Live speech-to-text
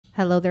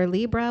Hello there,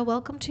 Libra.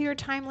 Welcome to your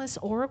timeless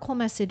oracle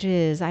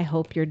messages. I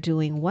hope you're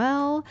doing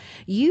well.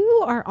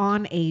 You are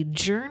on a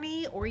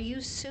journey, or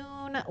you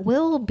soon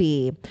will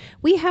be.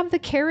 We have the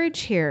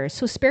carriage here.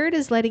 So Spirit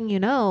is letting you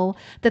know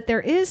that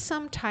there is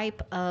some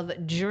type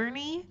of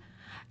journey,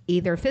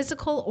 either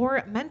physical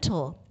or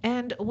mental.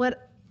 And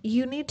what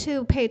you need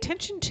to pay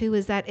attention to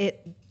is that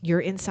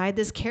you're inside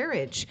this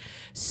carriage.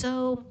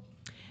 So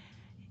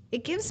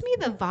it gives me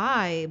the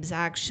vibes,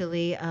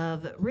 actually,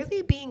 of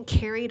really being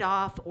carried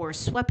off or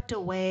swept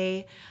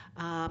away,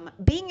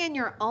 being in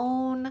your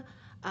own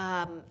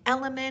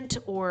element,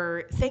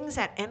 or things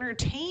that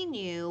entertain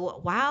you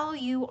while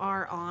you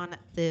are on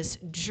this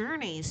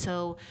journey.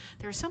 So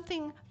there's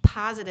something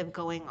positive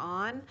going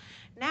on.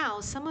 Now,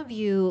 some of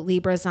you,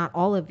 Libras, not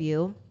all of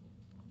you,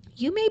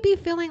 you may be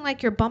feeling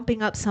like you're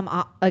bumping up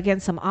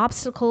against some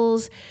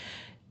obstacles.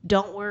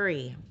 Don't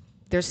worry.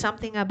 There's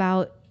something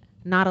about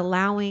not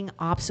allowing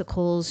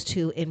obstacles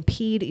to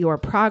impede your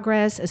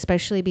progress,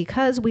 especially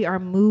because we are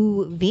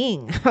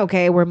moving.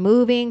 Okay, we're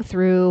moving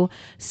through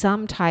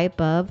some type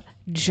of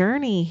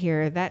journey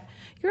here that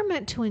you're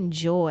meant to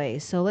enjoy.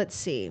 So let's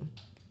see.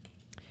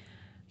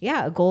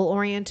 Yeah, a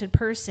goal-oriented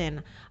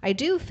person. I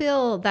do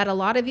feel that a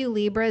lot of you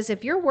Libras,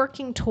 if you're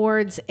working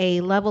towards a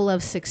level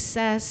of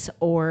success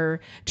or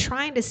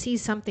trying to see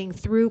something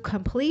through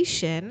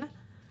completion,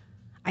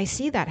 I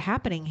see that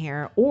happening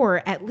here,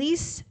 or at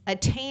least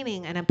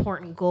attaining an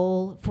important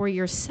goal for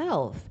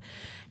yourself.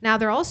 Now,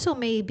 there also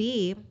may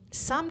be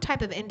some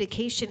type of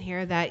indication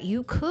here that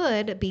you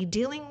could be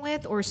dealing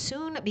with, or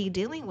soon be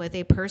dealing with,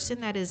 a person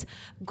that is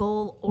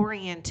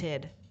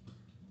goal-oriented.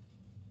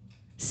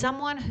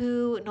 Someone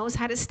who knows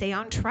how to stay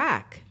on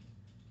track.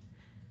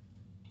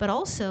 But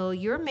also,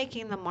 you're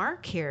making the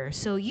mark here.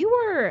 So you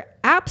are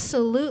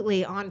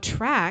absolutely on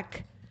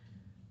track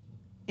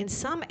in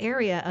some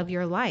area of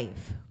your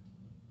life.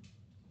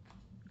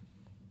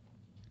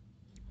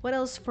 What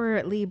else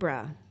for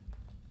Libra?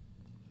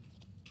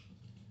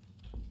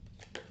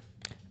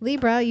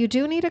 Libra, you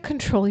do need to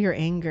control your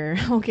anger.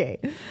 Okay.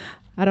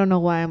 I don't know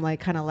why I'm like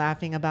kind of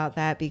laughing about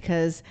that,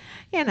 because,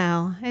 you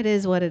know, it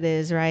is what it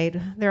is, right?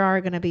 There are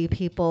going to be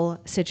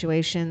people,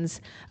 situations,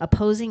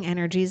 opposing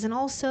energies. And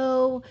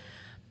also,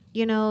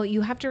 you know,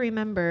 you have to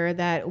remember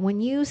that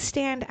when you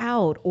stand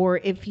out, or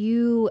if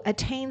you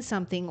attain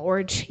something or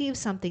achieve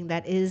something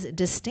that is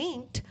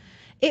distinct,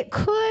 it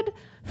could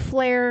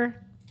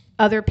flare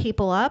other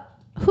people up.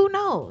 Who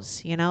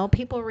knows? You know,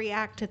 people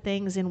react to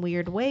things in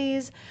weird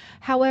ways.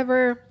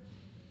 However,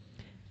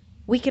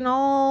 we can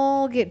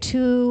all get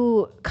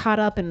too caught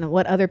up in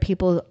what other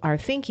people are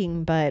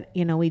thinking, but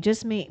you know, we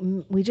just may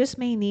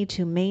need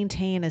to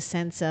maintain a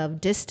sense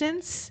of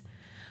distance,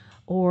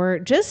 or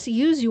just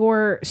use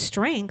your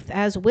strength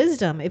as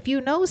wisdom. If you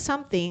know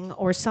something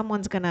or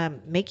someone's going to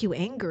make you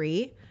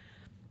angry,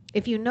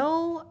 if you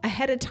know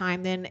ahead of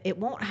time, then it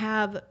won't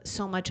have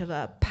so much of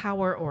a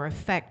power or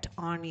effect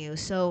on you.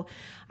 So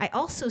I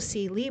also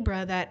see,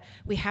 Libra, that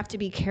we have to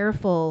be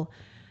careful,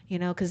 you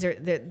know, because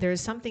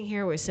there's something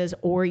here where it says,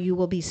 or you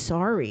will be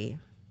sorry.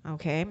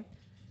 Okay.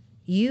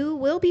 You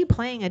will be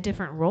playing a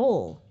different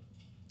role.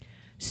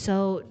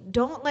 So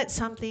don't let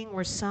something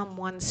or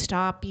someone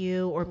stop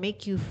you or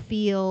make you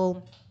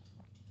feel,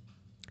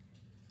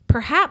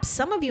 perhaps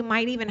some of you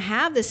might even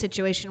have this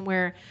situation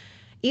where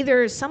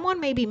either someone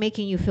may be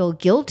making you feel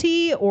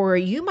guilty, or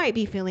you might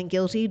be feeling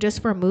guilty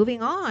just for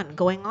moving on,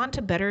 going on to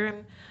better,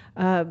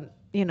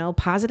 you know,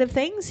 positive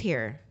things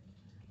here.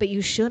 But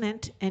you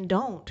shouldn't and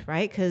don't,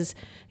 right? Because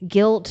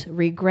guilt,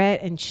 regret,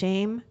 and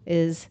shame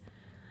is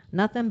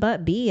nothing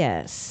but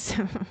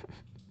BS.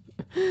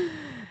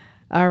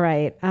 All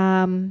right.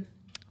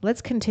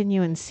 Let's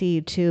continue and see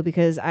too,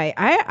 because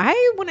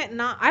I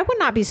would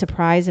not be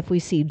surprised if we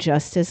see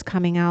justice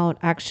coming out,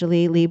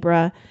 actually,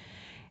 Libra.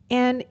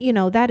 And, you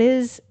know, that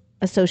is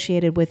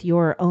associated with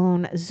your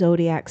own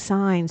zodiac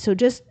sign. So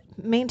just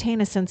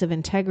maintain a sense of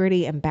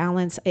integrity and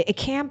balance. It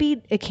can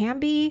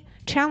be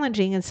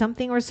challenging, and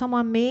something or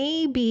someone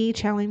may be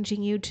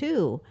challenging you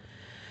too.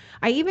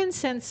 I even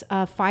sense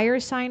a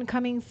fire sign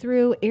coming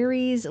through: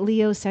 Aries,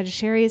 Leo,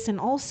 Sagittarius, and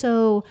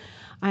also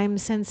I'm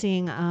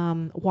sensing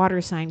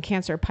water sign: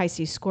 Cancer,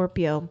 Pisces,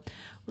 Scorpio.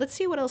 Let's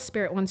see what else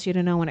Spirit wants you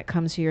to know when it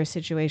comes to your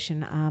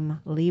situation,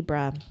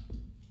 Libra.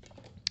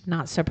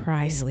 Not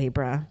surprised,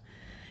 Libra.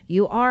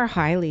 You are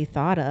highly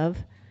thought of,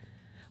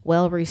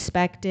 well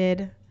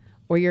respected,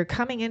 or you're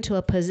coming into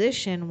a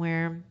position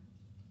where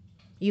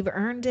you've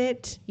earned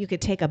it. You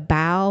could take a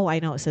bow. I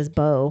know it says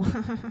bow,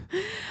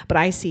 but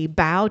I see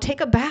bow.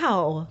 Take a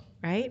bow,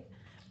 right?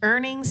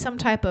 Earning some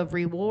type of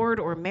reward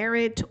or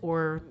merit,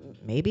 or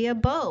maybe a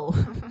bow.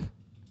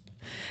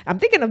 I'm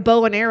thinking of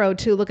bow and arrow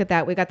too. Look at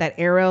that. We got that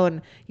arrow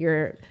and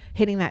you're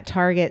hitting that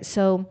target.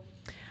 So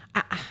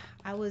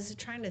I was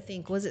trying to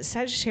think, was it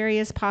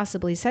Sagittarius?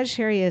 Possibly.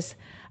 Sagittarius,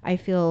 I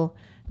feel,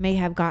 may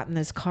have gotten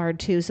this card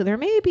too. So there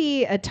may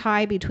be a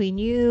tie between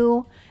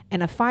you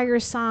and a fire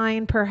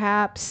sign,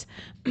 perhaps,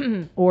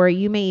 or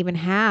you may even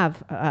have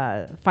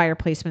fire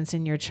placements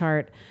in your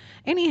chart.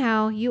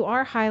 Anyhow, you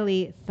are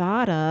highly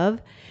thought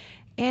of.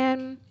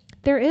 And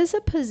There is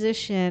a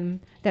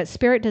position that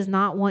Spirit does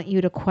not want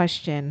you to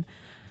question.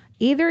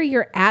 Either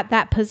you're at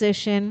that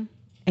position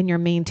and you're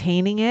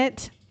maintaining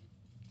it,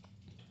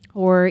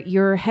 or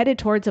you're headed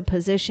towards a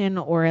position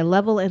or a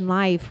level in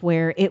life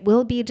where it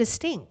will be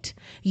distinct.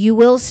 You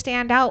will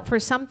stand out for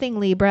something,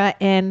 Libra,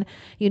 and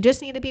you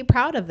just need to be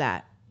proud of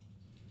that.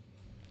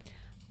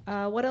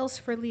 What else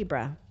for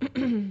Libra?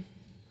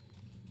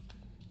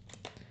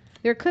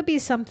 There could be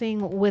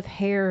something with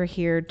hair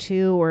here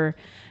too, or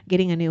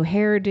getting a new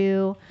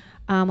hairdo.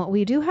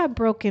 We do have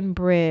broken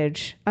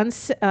bridge,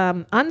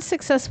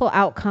 unsuccessful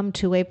outcome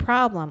to a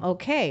problem.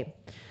 Okay.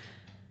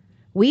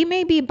 We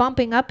may be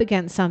bumping up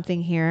against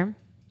something here.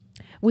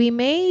 We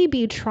may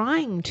be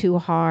trying too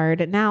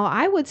hard. Now,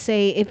 I would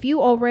say if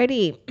you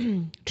already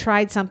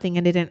tried something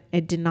and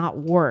it did not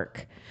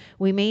work,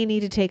 we may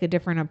need to take a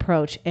different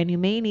approach, and you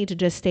may need to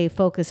just stay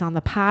focused on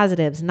the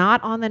positives,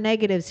 not on the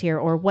negatives here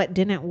or what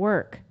didn't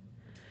work.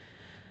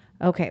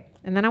 Okay,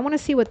 and then I want to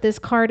see what this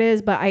card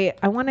is, but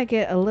I want to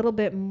get a little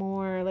bit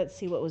more. Let's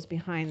see what was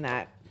behind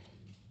that.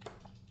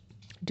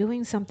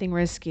 Doing something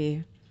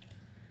risky.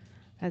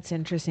 That's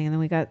interesting. And then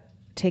we got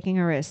taking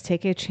a risk,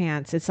 take a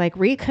chance. It's like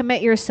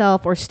recommit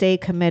yourself or stay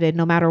committed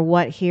no matter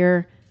what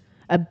here.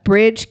 A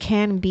bridge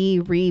can be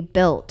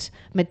rebuilt.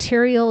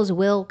 Materials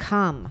will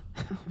come.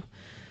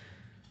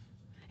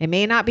 It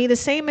may not be the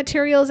same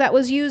materials that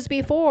was used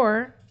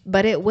before,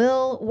 but it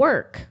will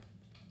work.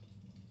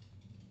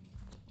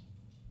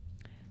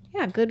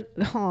 Yeah, good.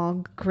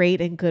 Oh, great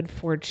and good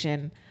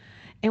fortune.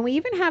 And we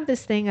even have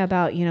this thing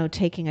about,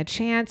 taking a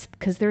chance,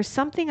 because there's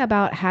something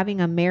about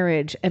having a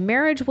marriage. A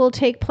marriage will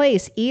take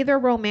place, either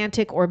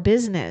romantic or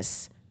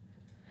business.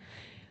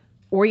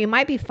 Or you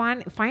might be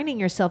finding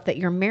yourself that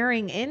you're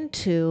marrying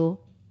into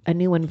a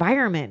new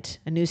environment,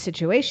 a new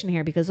situation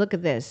here, because look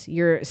at this.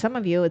 Some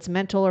of you, it's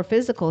mental or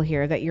physical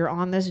here, that you're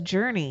on this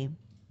journey.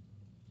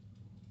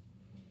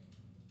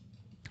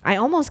 I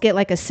almost get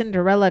like a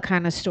Cinderella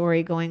kind of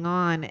story going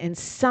on in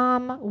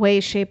some way,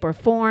 shape, or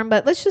form,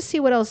 but let's just see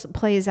what else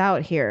plays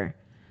out here.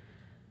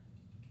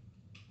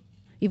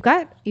 You've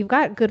got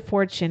good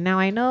fortune. Now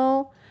I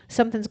know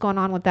something's going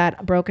on with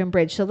that broken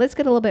bridge, so let's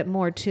get a little bit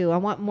more too. I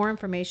want more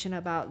information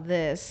about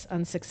this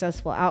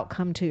unsuccessful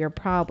outcome to your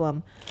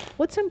problem.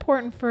 What's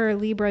important for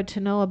Libra to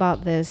know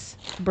about this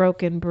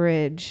broken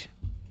bridge?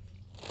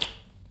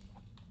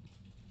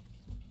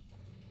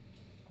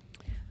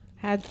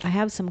 I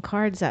have some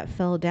cards that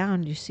fell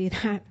down. Do you see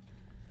that?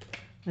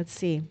 Let's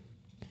see.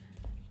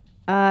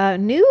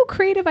 New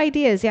creative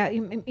ideas. Yeah,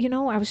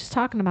 I was just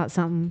talking about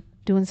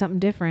doing something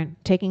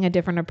different, taking a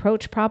different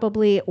approach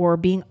probably, or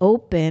being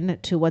open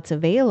to what's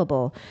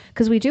available.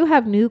 Because we do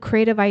have new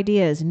creative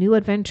ideas, new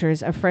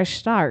adventures, a fresh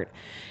start.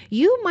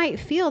 You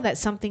might feel that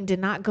something did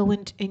not go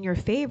in your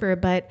favor,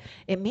 but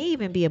it may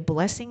even be a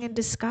blessing in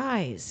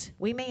disguise.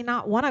 We may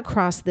not want to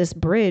cross this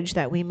bridge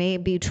that we may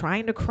be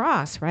trying to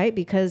cross, right?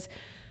 Because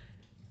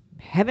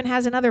heaven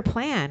has another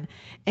plan.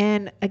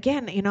 And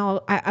again,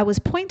 I was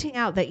pointing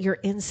out that you're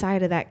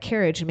inside of that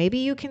carriage. Maybe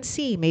you can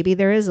see, maybe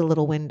there is a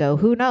little window,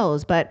 who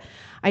knows? But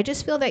I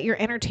just feel that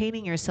you're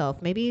entertaining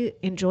yourself, maybe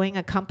enjoying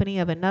a company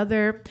of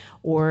another,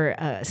 or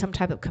some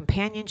type of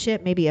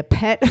companionship, maybe a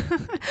pet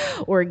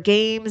or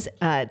games,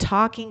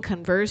 talking,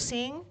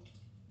 conversing,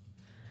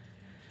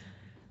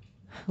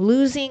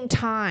 losing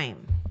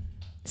time,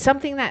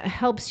 something that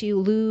helps you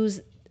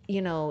lose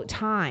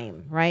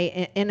time,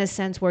 right? In a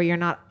sense where you're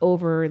not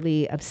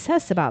overly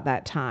obsessed about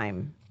that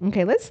time.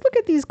 Okay, let's look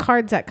at these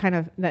cards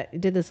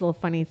that did this little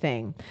funny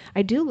thing.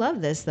 I do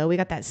love this though. We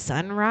got that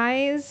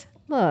sunrise.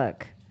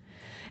 Look.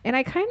 And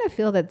I kind of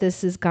feel that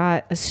this has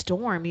got a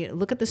storm.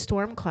 Look at the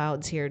storm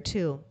clouds here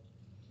too.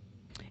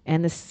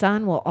 And the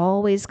sun will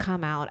always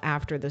come out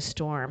after the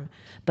storm.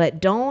 But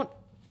don't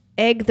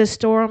egg the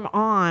storm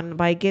on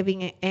by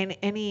giving it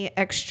any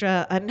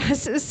extra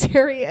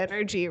unnecessary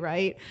energy,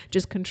 right?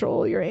 Just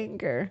control your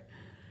anger.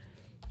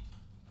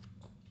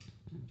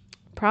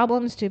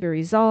 Problems to be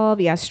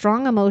resolved. Yeah,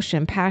 strong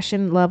emotion,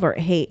 passion, love, or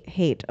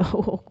hate.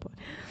 Oh,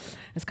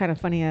 it's kind of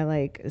funny.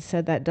 I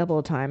said that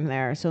double time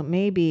there. So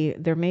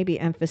there may be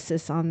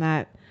emphasis on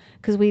that,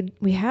 because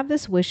we have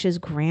this wishes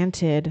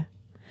granted.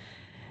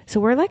 So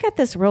we're at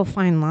this real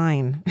fine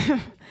line.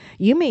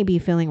 You may be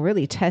feeling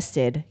really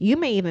tested. You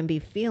may even be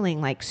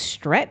feeling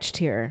stretched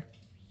here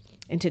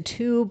into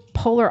two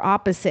polar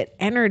opposite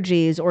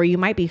energies, or you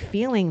might be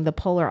feeling the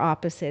polar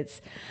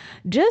opposites.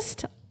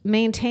 Just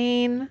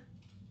maintain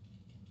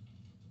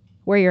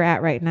where you're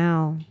at right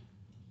now.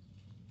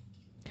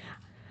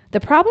 The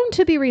problem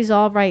to be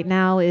resolved right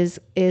now is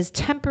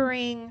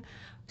tempering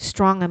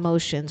strong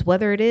emotions,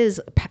 whether it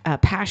is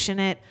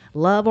passionate,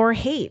 love, or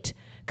hate.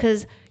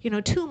 Because,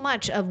 too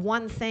much of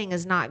one thing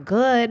is not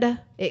good.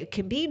 It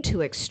can be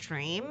too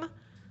extreme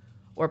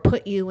or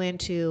put you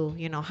into,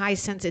 high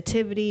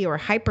sensitivity or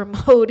hyper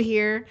mode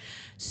here.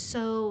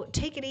 So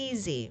take it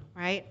easy,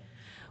 right?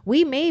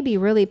 We may be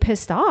really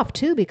pissed off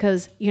too,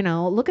 because,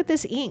 look at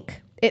this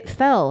ink. It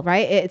fell,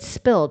 right? It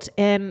spilt,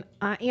 and,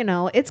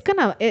 it's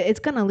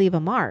gonna leave a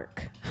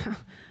mark.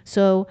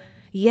 So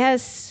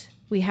yes,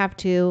 We have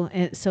to,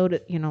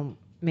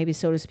 maybe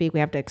so to speak, we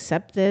have to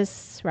accept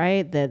this,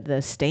 right?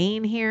 The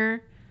stain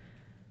here.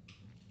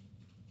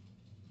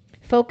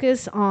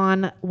 Focus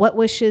on what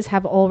wishes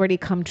have already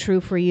come true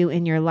for you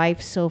in your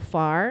life so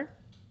far.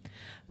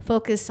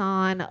 Focus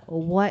on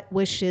what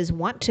wishes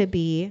want to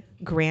be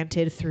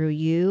granted through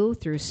you,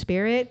 through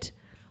spirit,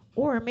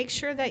 or make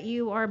sure that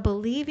you are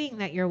believing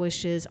that your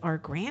wishes are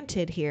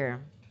granted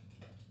here.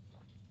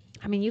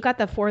 I mean, you got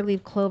the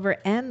 4-leaf clover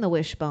and the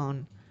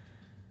wishbone.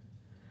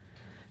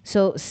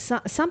 So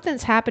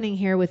something's happening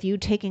here with you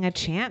taking a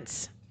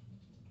chance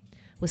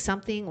with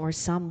something or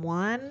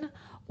someone,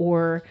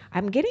 or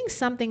I'm getting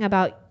something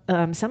about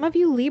some of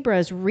you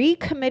Libras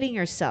recommitting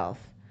yourself,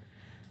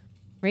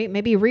 right?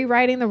 Maybe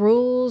rewriting the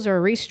rules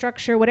or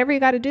restructure, whatever you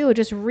got to do,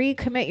 just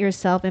recommit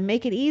yourself and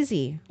make it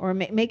easy, or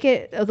make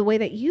it the way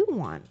that you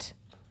want.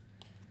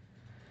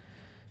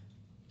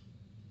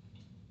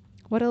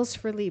 What else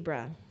for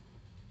Libra?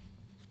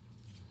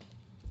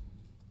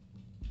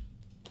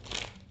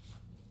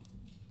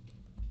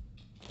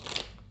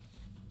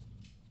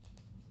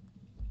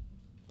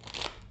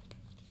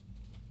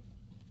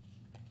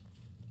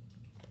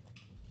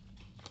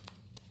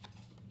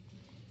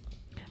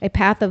 A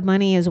path of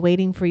money is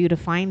waiting for you to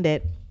find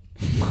it.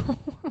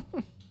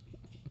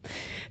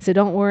 So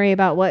don't worry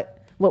about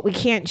what we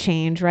can't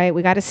change, right?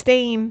 We got a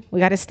stain.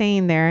 We got a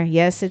stain there.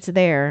 Yes, it's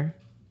there.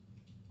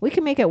 We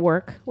can make it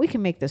work. We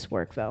can make this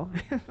work, though,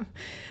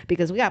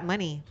 because we got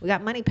money. We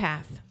got money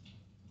path.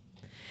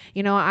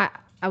 You know,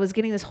 I was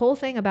getting this whole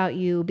thing about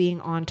you being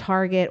on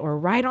target or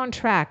right on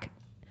track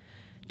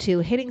to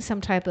hitting some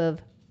type of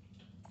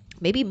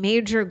maybe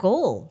major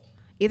goal.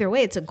 Either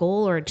way, it's a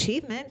goal or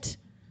achievement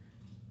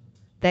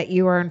that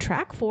you are on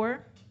track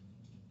for.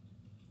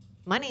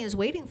 Money is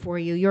waiting for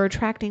you. You're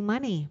attracting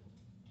money.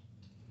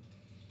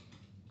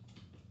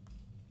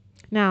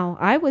 Now,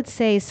 I would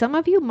say some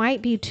of you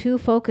might be too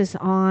focused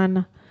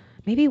on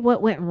maybe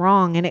what went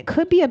wrong, and it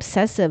could be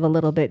obsessive a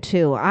little bit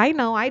too. I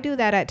know I do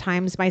that at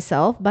times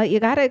myself, but you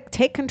got to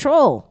take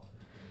control.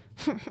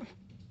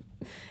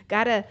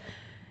 Got to,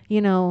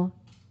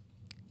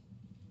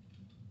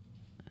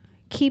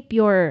 keep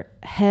your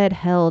head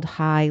held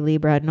high,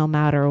 Libra, no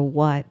matter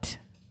what.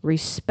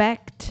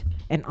 Respect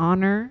and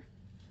honor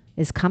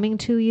is coming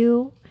to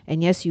you.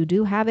 And yes, you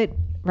do have it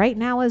right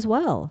now as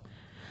well.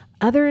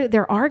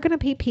 There are going to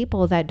be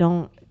people that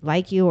don't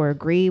like you or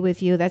agree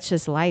with you. That's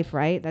just life,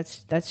 right?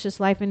 That's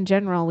just life in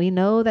general. We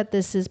know that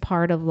this is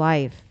part of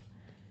life.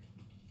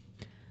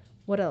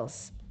 What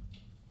else?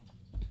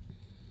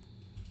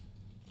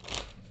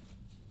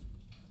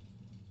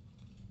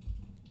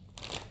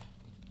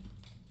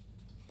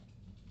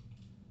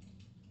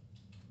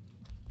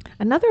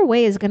 Another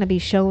way is going to be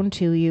shown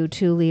to you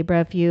too,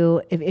 Libra,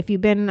 if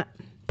you've been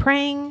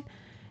praying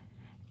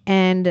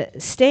and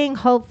staying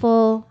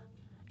hopeful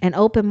and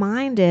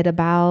open-minded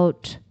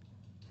about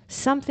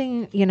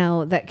something,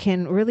 that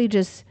can really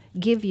just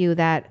give you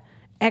that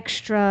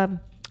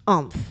extra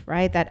oomph,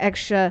 right? That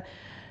extra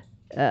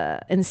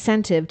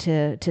incentive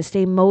to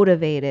stay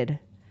motivated.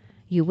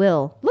 You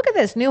will. Look at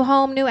this, new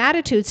home, new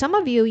attitude. Some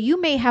of you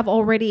may have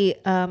already,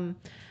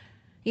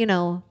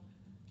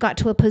 got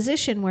to a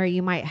position where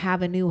you might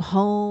have a new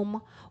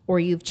home, or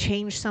you've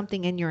changed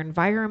something in your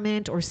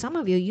environment, or some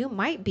of you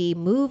might be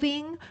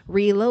moving,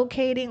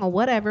 relocating, or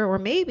whatever, or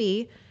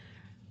maybe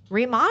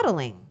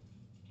remodeling,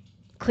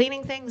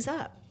 cleaning things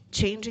up,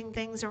 changing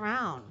things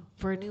around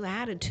for a new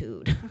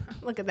attitude.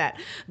 Look at that.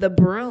 The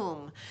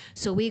broom.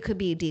 So we could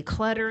be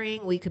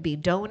decluttering, we could be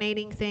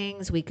donating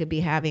things, we could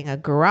be having a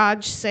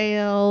garage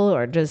sale,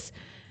 or just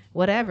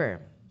whatever.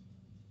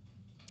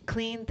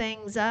 Clean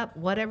things up,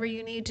 whatever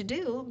you need to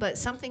do, but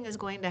something is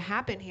going to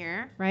happen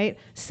here, right?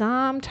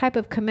 Some type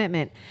of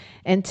commitment.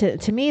 And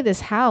to me, this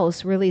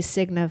house really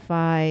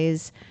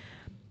signifies,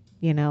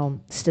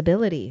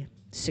 stability,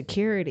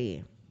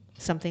 security,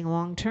 something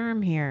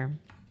long-term here.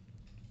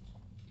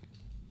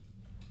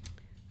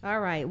 All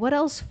right, what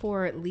else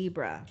for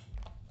Libra?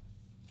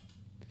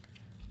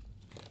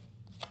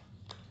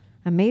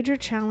 A major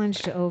challenge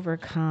to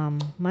overcome.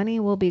 Money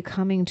will be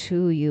coming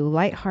to you.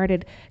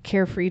 Lighthearted,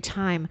 carefree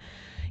time.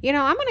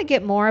 I'm going to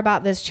get more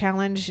about this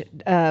challenge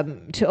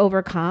to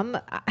overcome.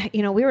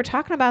 We were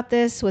talking about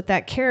this with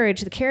that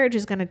carriage. The carriage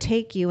is going to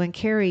take you and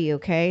carry you,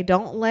 okay?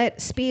 Don't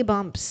let speed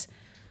bumps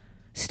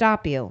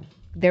stop you.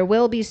 There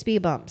will be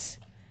speed bumps.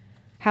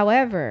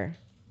 However,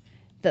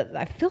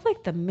 I feel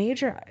like the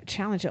major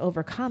challenge to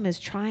overcome is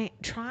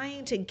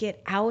trying to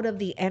get out of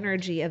the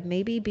energy of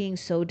maybe being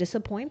so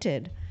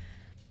disappointed.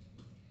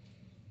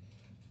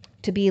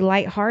 To be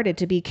lighthearted,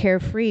 to be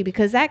carefree,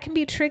 because that can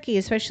be tricky,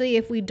 especially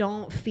if we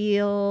don't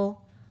feel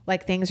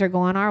like things are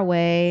going our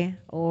way,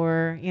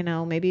 or,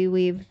 maybe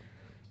we've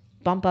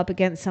bumped up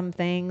against some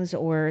things,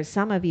 or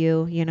some of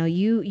you,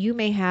 you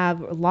may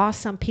have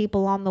lost some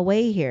people on the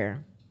way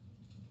here,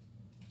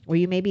 or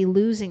you may be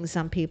losing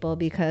some people,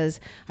 because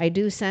I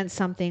do sense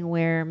something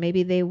where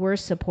maybe they were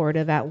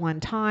supportive at one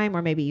time,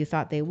 or maybe you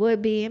thought they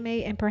would be,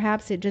 and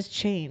perhaps it just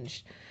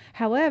changed.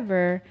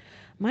 However,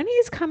 money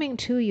is coming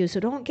to you, so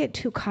don't get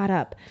too caught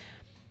up.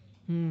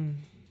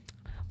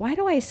 Why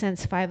do I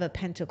sense Five of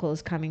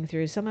Pentacles coming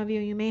through? Some of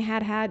you may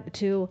have had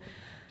to,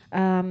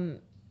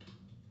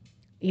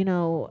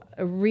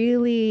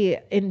 really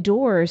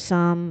endure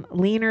some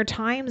leaner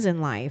times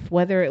in life,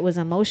 whether it was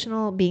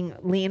emotional, being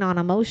lean on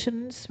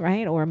emotions,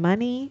 right? Or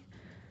money,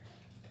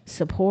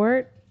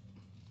 support.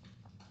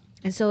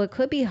 And so it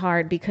could be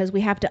hard because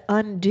we have to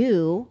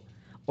undo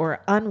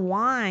or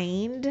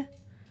unwind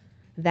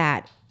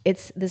that.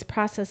 It's this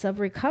process of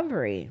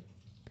recovery.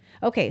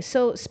 Okay,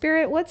 so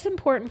Spirit, what's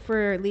important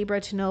for Libra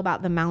to know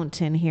about the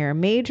mountain here?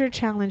 Major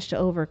challenge to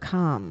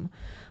overcome.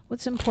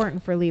 What's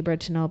important for Libra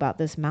to know about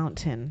this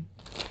mountain?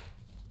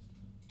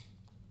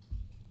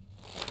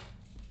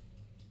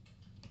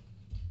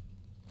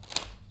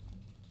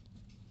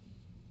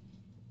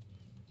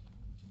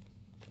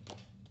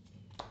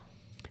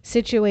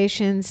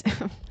 Situations.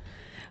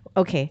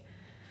 Okay.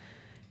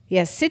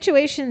 Yes,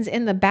 situations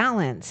in the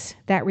balance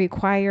that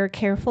require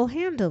careful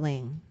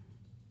handling.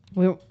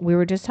 We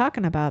were just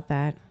talking about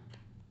that.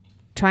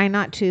 Try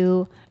not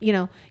to,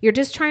 you're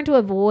just trying to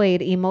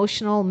avoid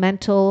emotional,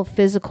 mental,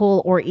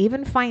 physical, or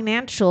even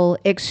financial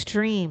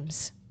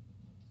extremes.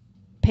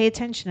 Pay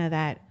attention to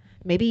that.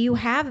 Maybe you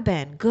have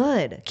been.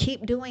 Good.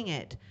 Keep doing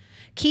it.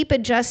 Keep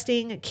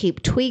adjusting.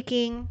 Keep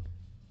tweaking.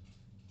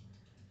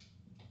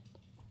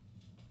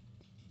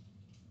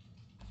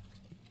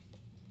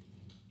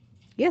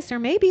 Yes, there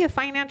may be a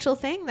financial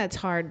thing that's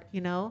hard,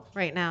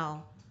 right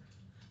now.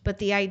 But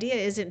the idea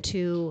isn't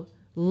to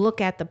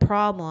look at the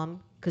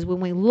problem, because when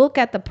we look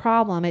at the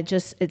problem, it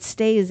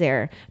stays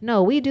there.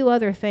 No, we do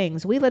other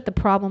things. We let the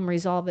problem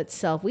resolve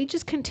itself. We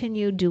just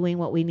continue doing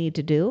what we need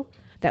to do,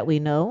 that we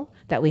know,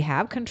 that we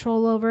have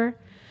control over.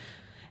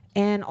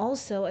 And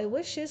also, a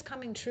wish is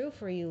coming true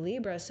for you,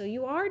 Libra. So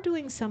you are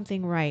doing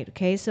something right,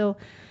 okay? So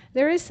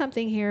there is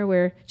something here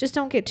where just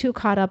don't get too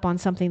caught up on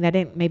something that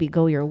didn't maybe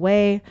go your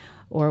way,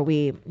 or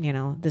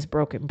this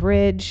broken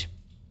bridge,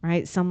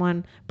 right?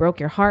 Someone broke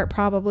your heart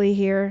probably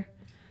here.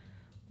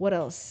 What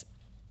else?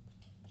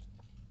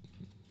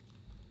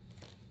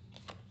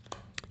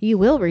 You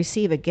will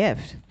receive a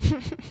gift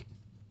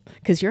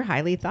because you're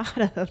highly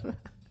thought of.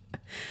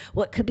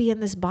 What could be in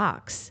this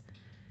box?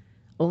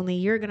 Only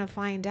you're going to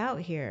find out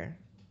here.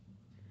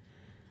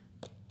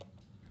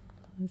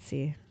 Let's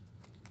see.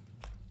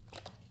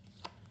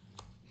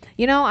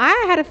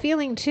 I had a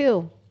feeling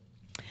too.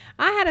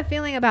 I had a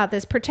feeling about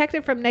this.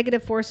 Protected from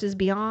negative forces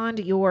beyond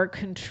your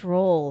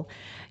control.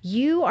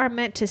 You are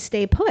meant to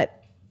stay put.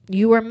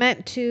 You were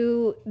meant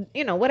to,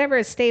 whatever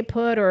is stay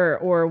put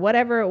or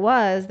whatever it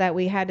was that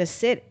we had to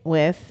sit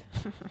with,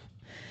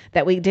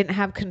 that we didn't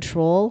have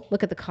control.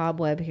 Look at the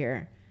cobweb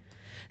here.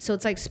 So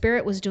it's like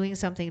Spirit was doing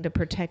something to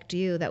protect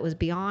you that was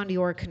beyond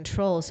your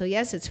control. So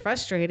yes, it's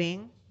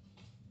frustrating,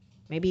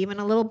 maybe even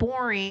a little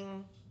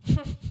boring,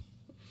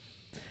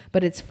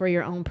 but it's for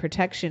your own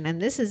protection.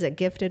 And this is a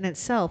gift in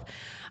itself.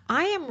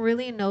 I am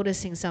really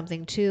noticing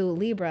something too,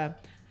 Libra.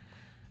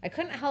 I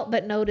couldn't help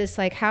but notice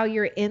like how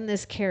you're in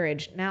this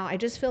carriage. Now, I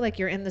just feel like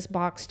you're in this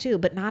box too,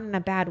 but not in a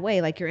bad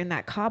way. Like you're in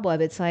that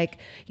cobweb. It's like,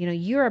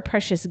 you're a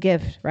precious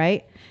gift,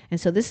 right? And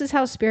so this is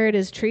how Spirit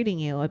is treating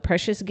you, a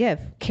precious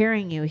gift,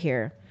 carrying you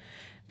here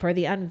for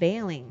the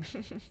unveiling.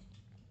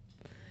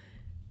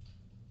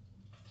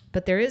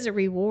 But there is a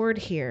reward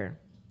here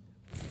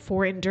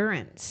for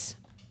endurance.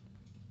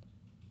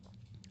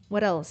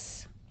 What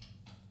else?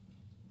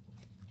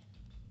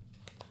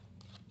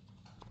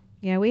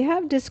 Yeah, we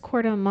have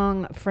discord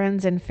among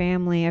friends and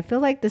family. I feel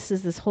like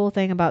this whole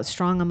thing about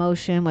strong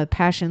emotion with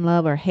passion,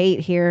 love, or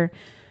hate here.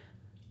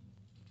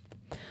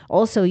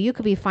 Also, you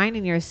could be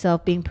finding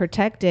yourself being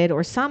protected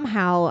or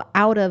somehow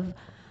out of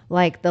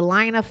like the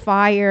line of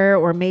fire,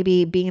 or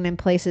maybe being in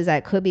places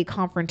that could be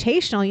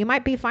confrontational. You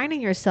might be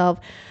finding yourself,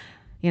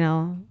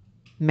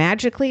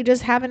 magically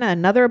just having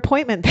another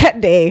appointment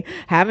that day,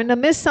 having to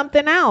miss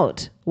something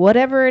out.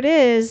 Whatever it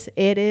is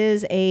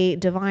a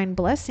divine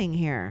blessing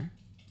here.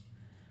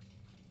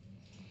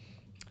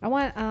 I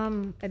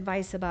want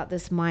advice about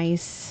this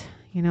mice.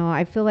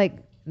 I feel like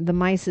the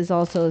mice is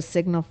also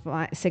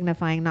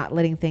signifying not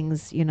letting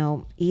things,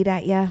 eat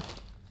at you.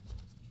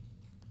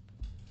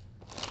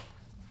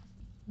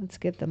 Let's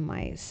get the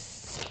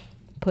mice.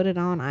 Put it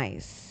on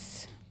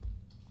ice.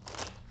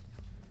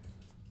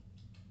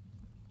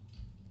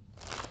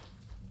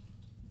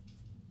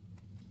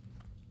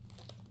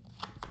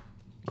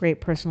 Great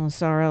personal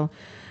sorrow.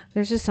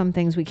 There's just some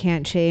things we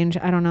can't change.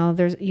 I don't know.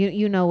 There's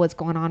you know what's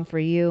going on for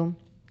you.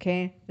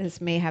 Okay.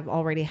 This may have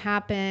already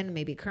happened,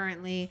 maybe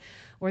currently,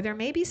 or there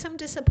may be some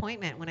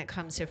disappointment when it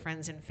comes to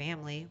friends and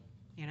family.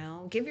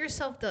 Give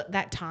yourself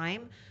that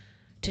time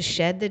to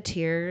shed the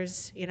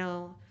tears.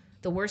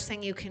 The worst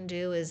thing you can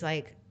do is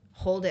like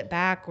hold it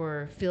back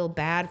or feel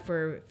bad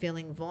for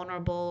feeling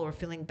vulnerable or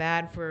feeling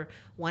bad for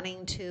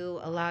wanting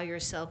to allow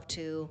yourself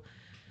to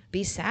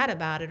be sad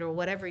about it or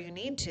whatever you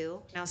need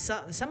to. Now,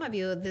 some of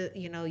you,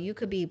 you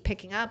could be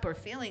picking up or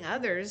feeling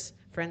others,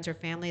 friends or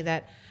family,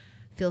 that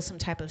feel some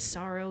type of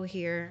sorrow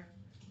here.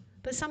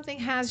 But something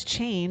has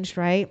changed,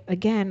 right?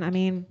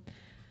 Again,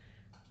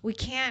 we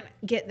can't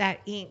get that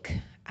ink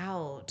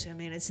out. I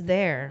mean, it's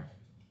there.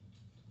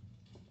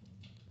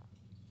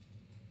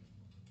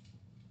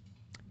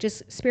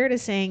 Just Spirit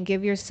is saying,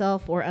 give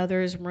yourself or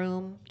others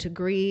room to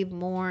grieve,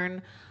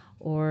 mourn,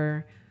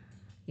 or,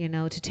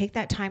 to take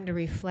that time to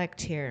reflect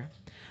here.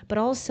 But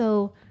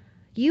also,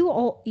 you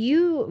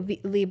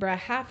Libra,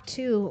 have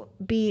to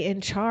be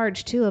in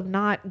charge too of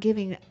not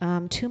giving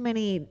too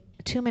many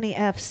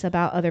F's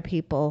about other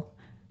people,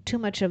 too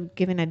much of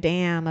giving a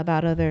damn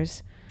about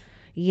others.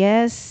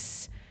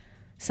 Yes,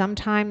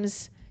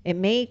 sometimes it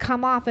may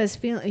come off as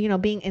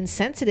being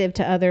insensitive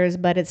to others,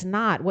 but it's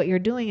not. What you're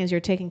doing is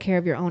you're taking care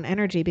of your own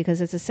energy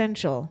because it's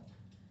essential.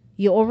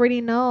 You already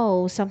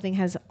know something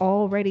has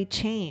already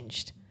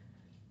changed.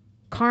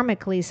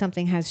 Karmically,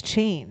 something has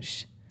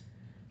changed.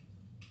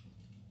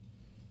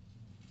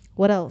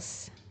 What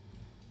else?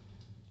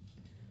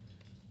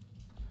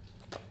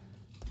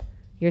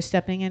 You're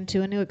stepping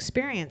into a new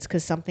experience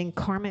because something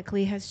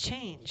karmically has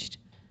changed.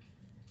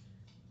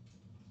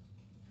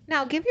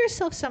 Now, give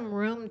yourself some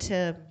room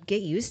to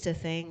get used to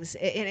things.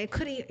 And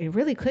it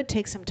really could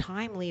take some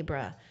time,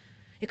 Libra.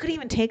 It could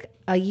even take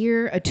a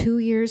year, 2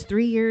 years,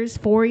 3 years,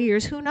 4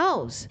 years. Who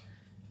knows?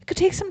 It could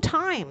take some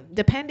time,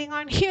 depending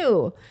on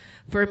you.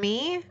 For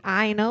me,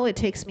 I know it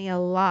takes me a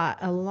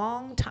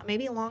long time,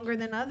 maybe longer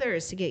than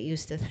others to get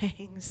used to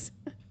things.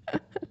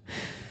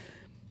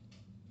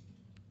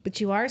 But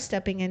you are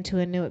stepping into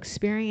a new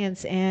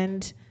experience,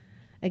 and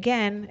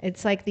again,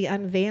 it's like the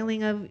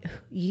unveiling of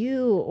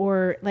you,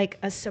 or like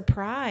a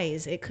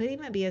surprise. It could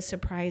even be a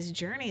surprise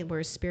journey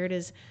where Spirit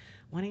is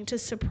wanting to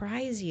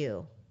surprise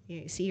you.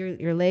 You see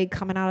your leg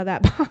coming out of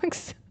that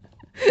box?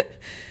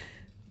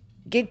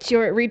 Get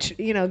your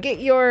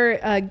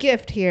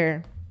gift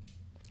here.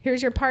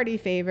 Here's your party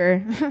favor.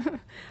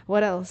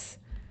 What else?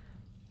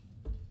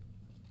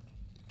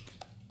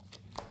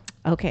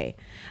 Okay.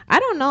 I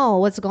don't know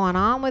what's going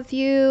on with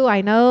you.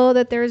 I know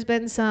that there's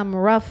been some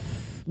rough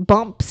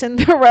bumps in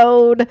the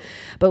road,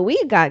 but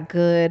we got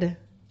good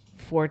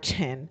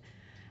fortune.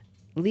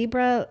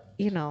 Libra,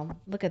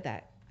 look at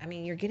that. I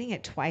mean, you're getting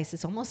it twice.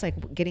 It's almost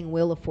like getting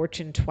Wheel of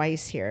Fortune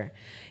twice here.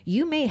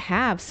 You may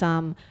have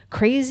some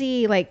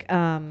crazy, with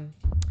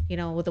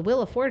the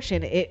Wheel of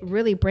Fortune, it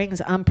really brings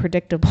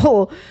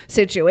unpredictable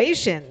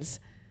situations.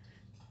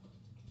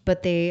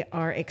 But they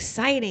are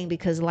exciting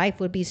because life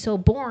would be so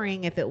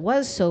boring if it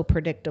was so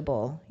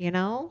predictable,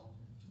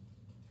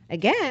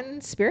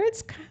 Again,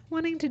 Spirit's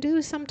wanting to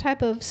do some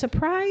type of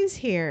surprise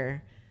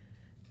here.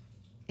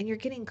 And you're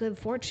getting good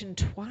fortune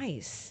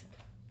twice.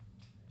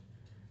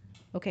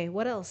 Okay,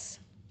 what else?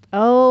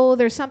 Oh,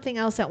 there's something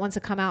else that wants to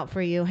come out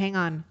for you. Hang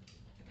on,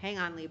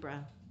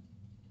 Libra.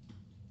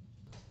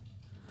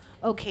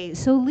 Okay,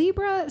 so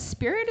Libra,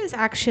 Spirit is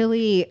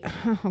actually,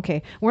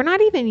 okay, we're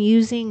not even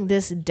using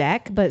this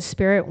deck, but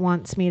Spirit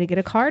wants me to get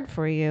a card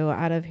for you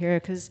out of here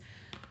because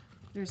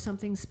there's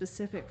something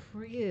specific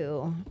for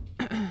you.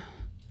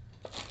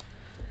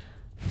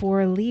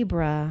 For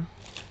Libra.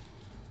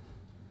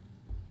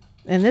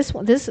 And this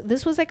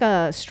was like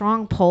a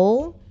strong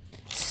pull.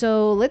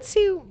 So let's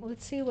see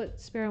what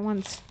Spirit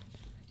wants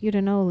you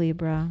to know,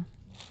 Libra.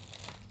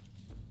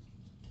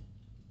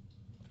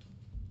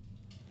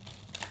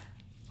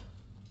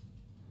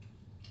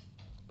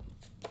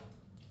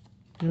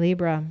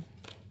 Libra.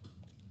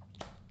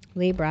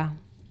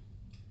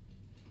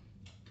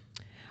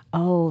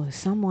 Oh,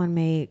 someone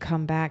may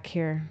come back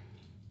here.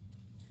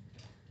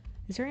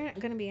 Is there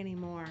going to be any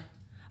more?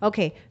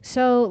 Okay,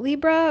 so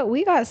Libra,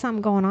 we got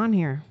something going on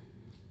here.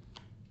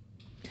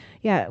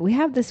 Yeah, we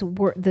have this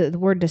word, the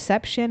word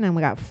deception, and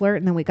we got flirt,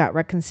 and then we got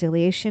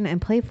reconciliation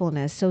and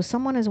playfulness. So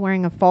someone is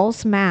wearing a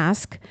false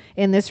mask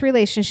in this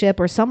relationship,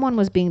 or someone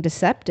was being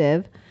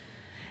deceptive.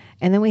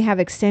 And then we have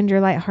extend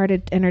your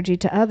lighthearted energy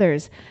to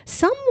others.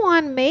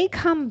 Someone may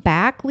come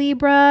back,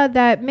 Libra,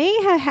 that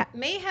may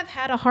have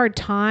had a hard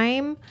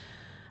time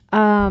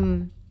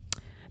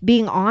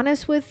being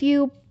honest with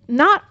you.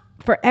 Not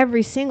for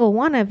every single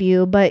one of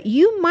you, but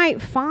you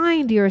might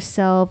find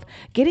yourself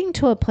getting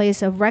to a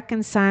place of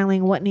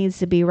reconciling what needs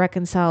to be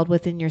reconciled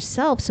within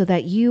yourself so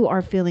that you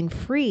are feeling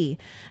free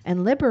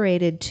and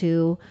liberated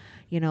to,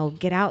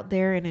 get out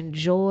there and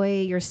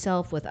enjoy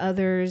yourself with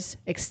others,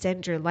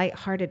 extend your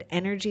lighthearted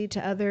energy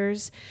to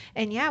others.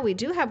 And yeah, we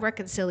do have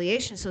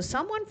reconciliation. So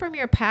someone from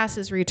your past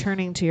is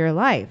returning to your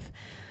life.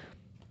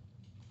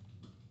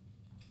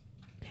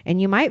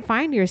 And you might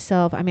find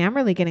yourself, I'm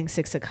really getting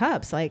 6 of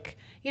Cups,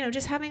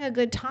 just having a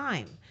good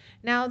time.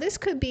 Now, this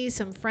could be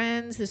some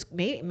friends. This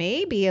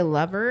may be a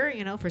lover,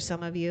 for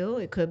some of you.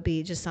 It could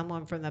be just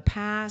someone from the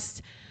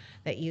past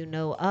that you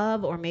know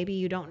of, or maybe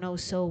you don't know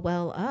so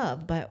well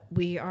of. But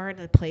we are in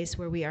a place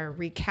where we are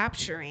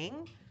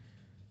recapturing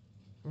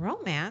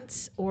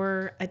romance,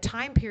 or a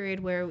time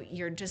period where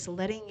you're just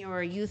letting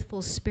your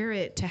youthful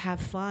spirit to have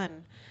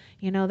fun.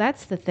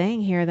 That's the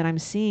thing here that I'm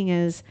seeing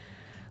is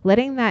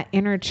letting that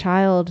inner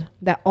child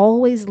that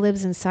always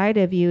lives inside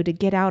of you to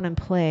get out and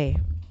play.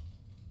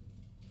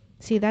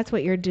 See, that's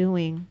what you're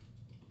doing.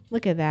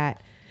 Look at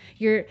that.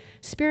 Your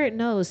spirit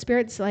knows.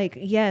 Spirit's like,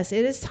 yes,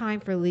 it is time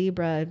for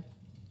Libra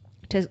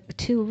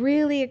to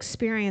really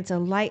experience a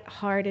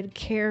lighthearted,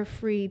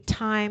 carefree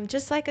time,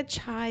 just like a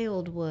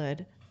child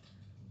would.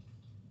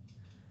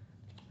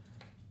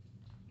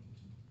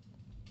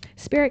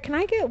 Spirit, can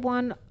I get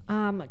one?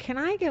 Can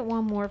I get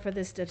one more for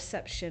this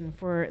deception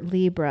for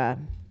Libra?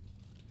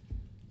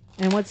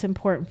 And what's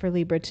important for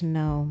Libra to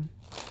know?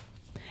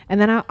 And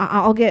then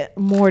I'll get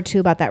more too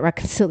about that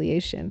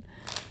reconciliation.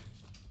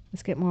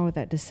 Let's get more with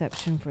that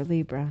deception for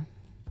Libra.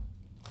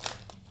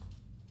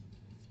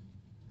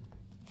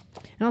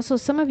 And also,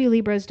 some of you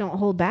Libras don't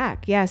hold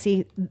back. Yeah,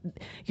 see,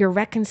 you're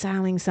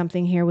reconciling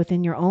something here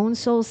within your own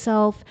soul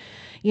self.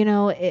 You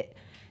know,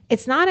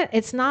 it's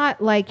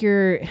not like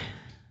you're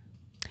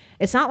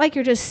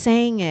just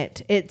saying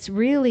it. It's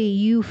really,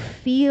 you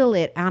feel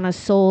it on a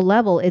soul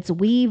level. It's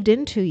weaved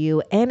into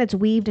you, and it's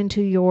weaved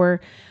into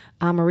your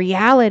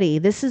reality.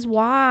 This is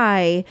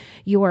why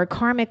you are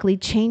karmically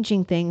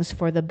changing things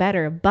for the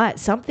better. But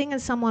something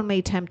and someone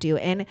may tempt you.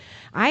 And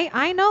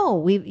I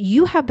know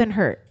you have been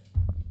hurt.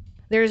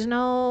 There's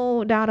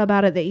no doubt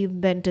about it that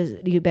you've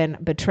been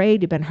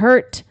betrayed, you've been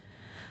hurt.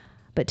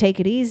 But take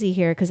it easy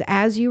here, because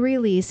as you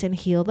release and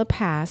heal the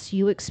past,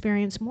 you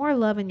experience more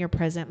love in your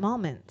present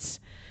moments.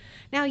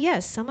 Now,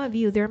 yes, some of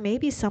you, there may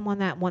be someone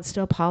that wants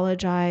to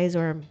apologize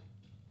or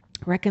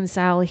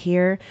reconcile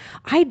here.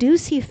 I do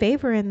see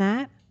favor in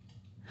that.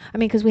 I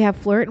mean, because we have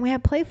flirt and we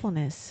have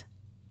playfulness.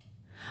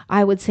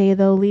 I would say,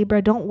 though,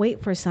 Libra, don't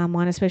wait for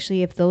someone,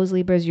 especially if those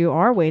Libras, you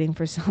are waiting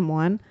for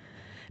someone,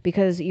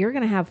 because you're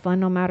going to have fun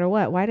no matter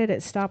what. Why did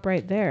it stop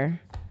right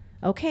there?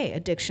 Okay,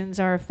 addictions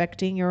are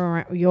affecting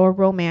your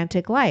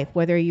romantic life,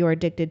 whether you're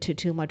addicted to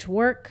too much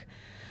work,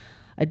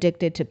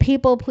 addicted to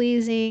people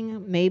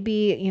pleasing,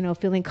 maybe, you know,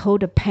 feeling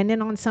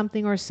codependent on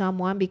something or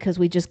someone because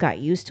we just got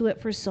used to it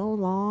for so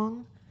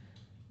long.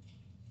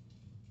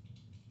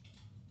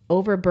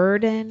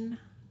 Overburden.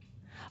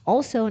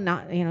 Also,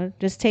 not, you know,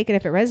 just take it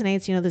if it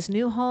resonates, you know, this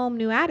new home,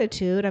 new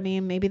attitude. I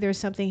mean, maybe there's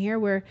something here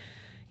where,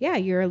 yeah,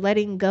 you're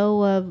letting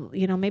go of,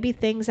 you know, maybe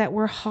things that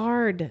were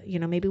hard. You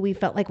know, maybe we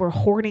felt like we're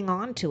hoarding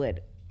on to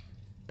it,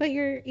 but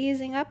you're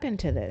easing up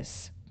into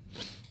this.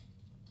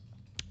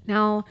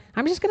 Now,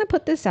 I'm just going to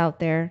put this out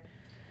there.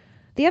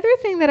 The other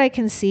thing that I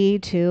can see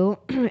too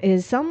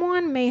is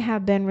someone may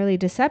have been really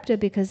deceptive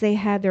because they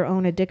had their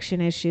own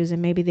addiction issues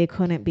and maybe they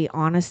couldn't be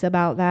honest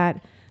about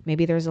that.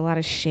 Maybe there's a lot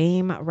of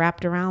shame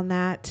wrapped around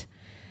that.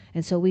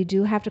 And so we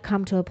do have to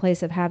come to a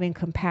place of having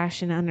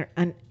compassion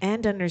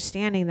and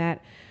understanding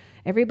that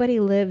everybody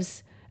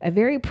lives a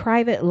very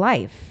private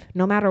life,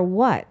 no matter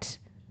what,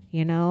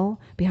 you know,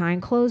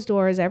 behind closed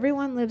doors.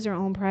 Everyone lives their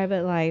own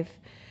private life.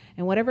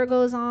 And whatever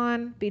goes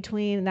on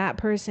between that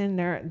person,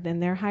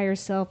 their higher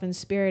self and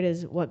spirit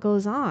is what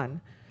goes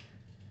on.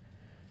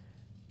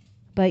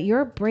 But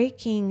you're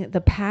breaking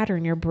the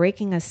pattern. You're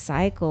breaking a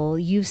cycle.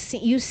 You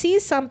see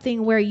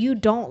something where you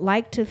don't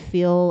like to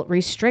feel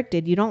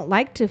restricted. You don't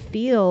like to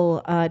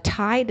feel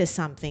tied to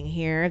something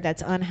here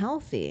that's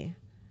unhealthy.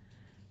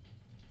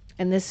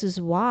 And this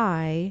is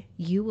why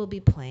you will be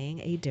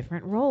playing a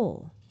different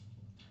role.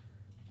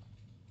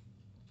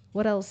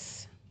 What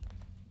else?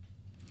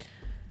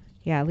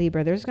 Yeah,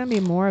 Libra, there's going to be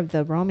more of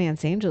the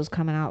romance angels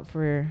coming out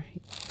for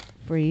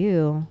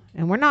you.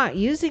 And we're not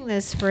using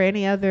this for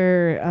any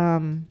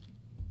other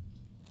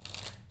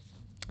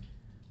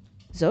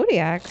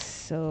zodiacs.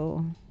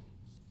 So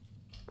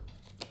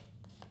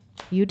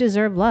you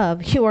deserve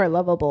love. You are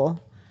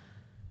lovable.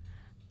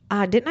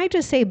 Didn't I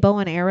just say bow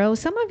and arrow?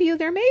 Some of you,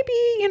 there may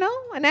be, you know,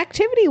 an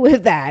activity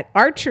with that.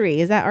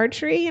 Archery. Is that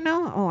archery, you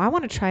know? Oh, I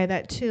want to try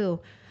that too.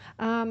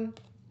 All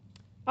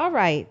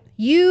right.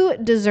 You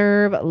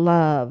deserve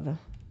love.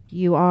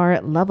 You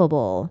are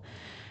lovable.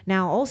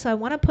 Now, also, I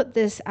want to put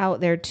this out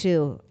there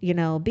too. You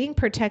know, being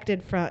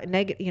protected from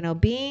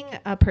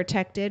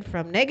protected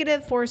from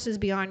negative forces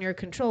beyond your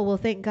control. Well,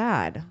 thank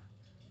God.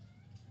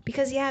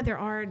 Because, yeah, there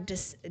are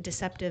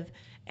deceptive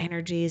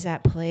energies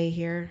at play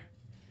here.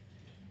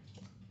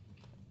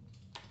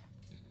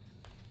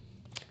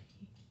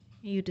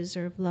 You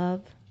deserve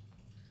love.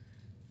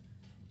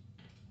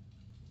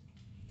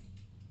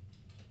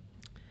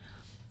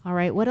 All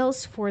right, what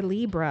else for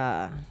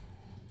Libra?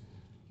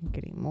 I'm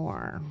getting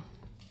more.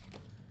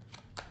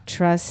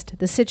 Trust.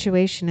 The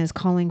situation is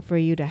calling for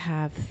you to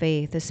have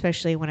faith,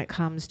 especially when it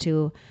comes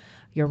to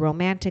your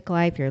romantic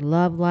life, your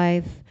love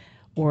life,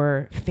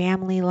 or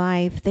family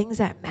life, things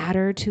that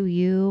matter to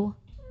you.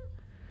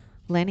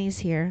 Lenny's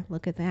here.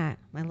 Look at that,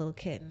 my little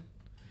kitten.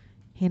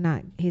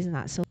 He's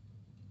not so.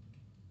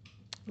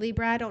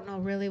 Libra, I don't know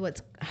really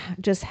what's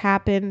just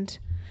happened.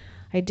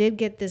 I did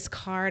get this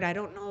card. I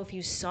don't know if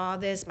you saw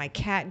this. My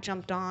cat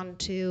jumped on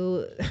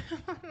to...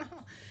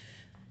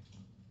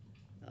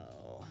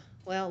 Oh,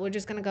 well, we're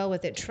just going to go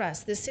with it.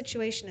 Trust. This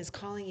situation is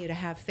calling you to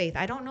have faith.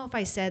 I don't know if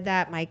I said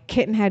that. My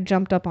kitten had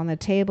jumped up on the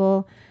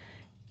table,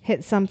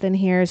 hit something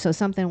here, so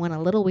something went a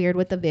little weird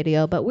with the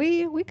video. But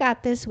we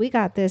got this. We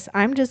got this.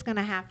 I'm just going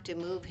to have to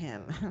move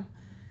him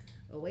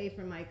away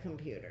from my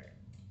computer.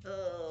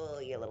 Oh,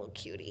 you little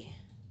cutie.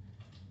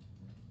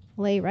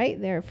 Lay right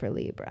there for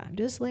Libra.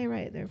 Just lay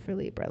right there for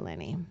Libra,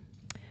 Lenny.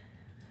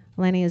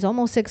 Lenny is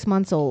almost 6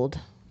 months old.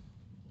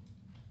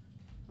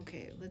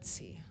 Okay, let's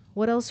see.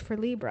 What else for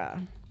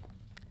Libra?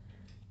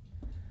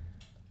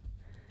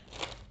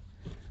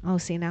 Oh,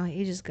 see, now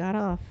he just got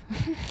off.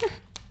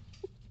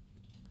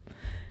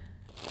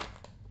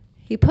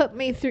 You put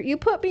me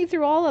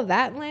through all of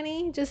that,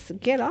 Lenny. Just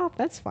get off.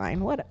 That's fine.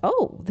 What?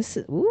 Oh, this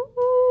is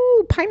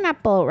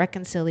pineapple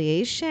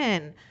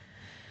reconciliation.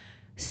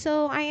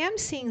 So I am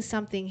seeing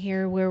something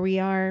here where we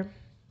are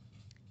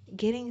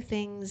getting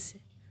things,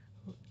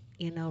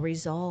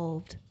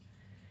 resolved.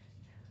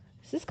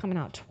 This is coming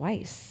out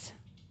twice.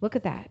 Look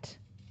at that.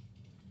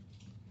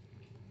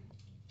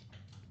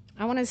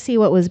 I want to see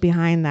what was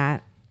behind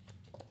that.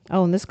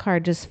 Oh, and this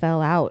card just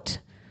fell out.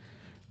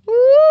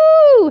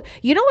 Woo!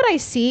 You know what I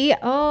see?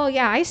 Oh,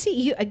 yeah, I see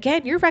you.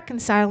 Again, you're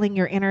reconciling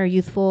your inner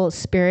youthful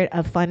spirit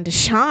of fun to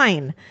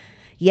shine.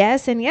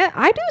 Yes, and yet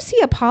I do see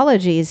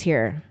apologies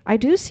here. I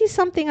do see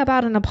something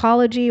about an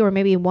apology, or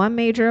maybe one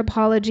major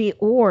apology,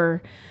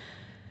 or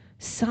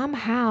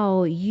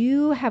somehow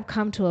you have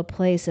come to a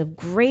place of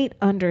great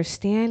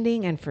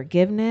understanding and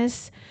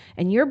forgiveness,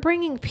 and you're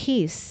bringing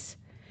peace.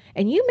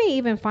 And you may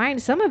even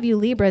find, some of you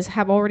Libras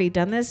have already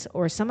done this,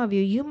 or some of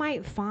you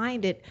might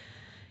find it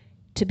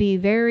to be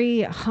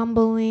very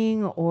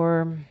humbling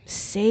or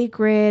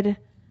sacred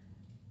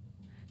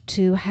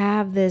to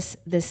have this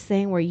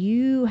thing where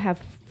you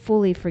have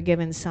fully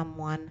forgiven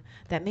someone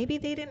that maybe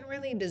they didn't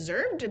really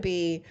deserve to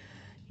be,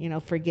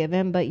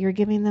 forgiven, but you're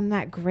giving them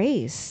that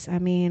grace. I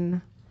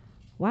mean,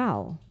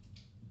 wow.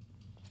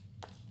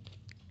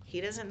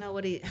 He doesn't know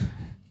what he...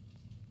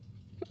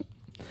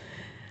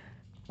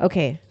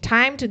 Okay,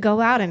 time to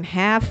go out and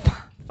have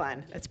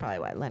fun. That's probably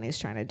what Lenny's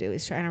trying to do.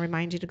 He's trying to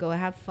remind you to go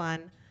have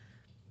fun.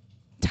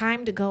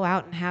 Time to go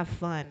out and have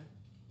fun.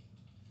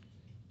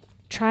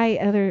 Try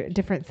other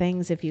different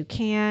things if you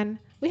can.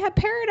 We have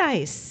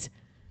paradise.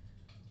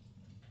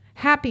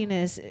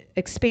 Happiness,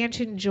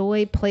 expansion,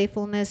 joy,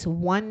 playfulness,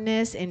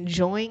 oneness,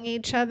 enjoying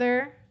each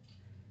other.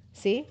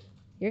 See?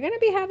 You're going to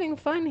be having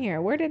fun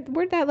here. Where'd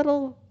that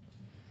little...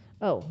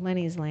 Oh,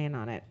 Lenny's laying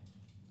on it.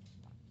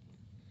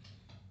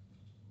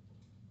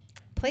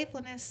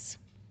 Playfulness.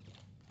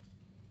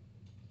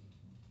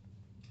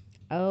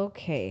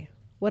 Okay.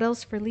 What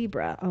else for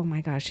Libra? Oh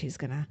my gosh, he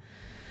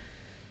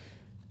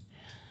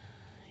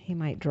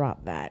might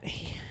drop that.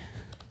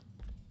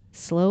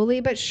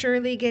 Slowly but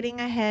surely getting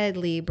ahead,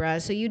 Libra.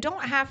 So you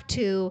don't have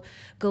to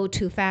go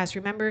too fast.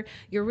 Remember,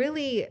 you're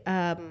really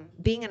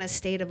being in a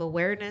state of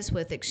awareness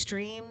with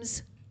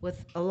extremes,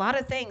 with a lot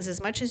of things,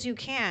 as much as you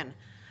can.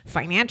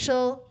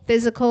 Financial,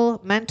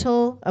 physical,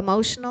 mental,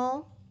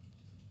 emotional.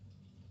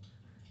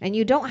 And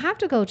you don't have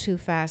to go too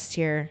fast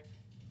here.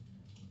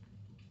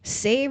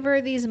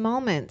 Savor these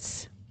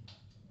moments.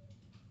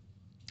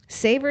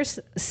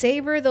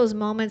 Savor those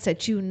moments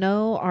that you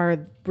know are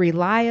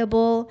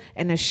reliable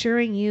and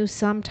assuring you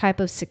some type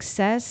of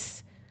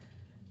success.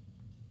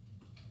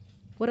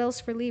 What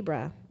else for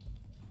Libra?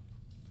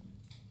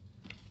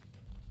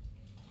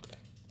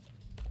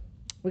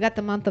 We got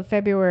the month of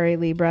February,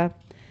 Libra.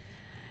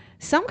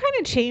 Some kind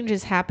of change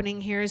is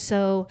happening here.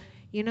 So,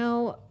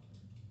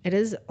 it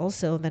is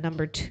also the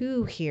number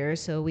 2 here.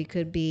 So we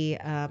could be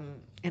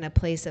in a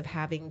place of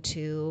having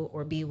to,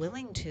 or be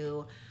willing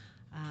to,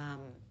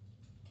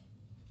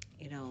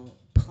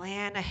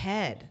 plan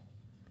ahead.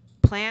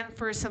 Plan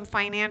for some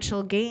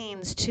financial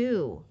gains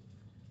too.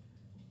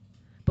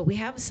 But we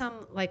have some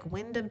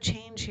wind of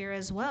change here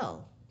as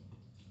well.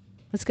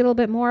 Let's get a little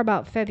bit more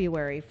about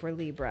February for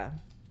Libra.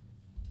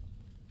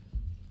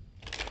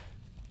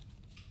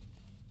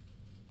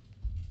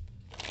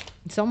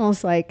 It's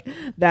almost like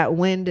that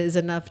wind is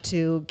enough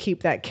to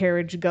keep that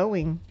carriage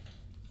going.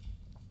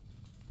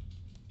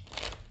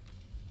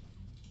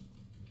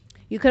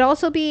 You could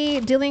also be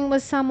dealing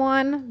with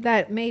someone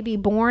that may be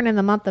born in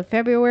the month of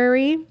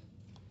February.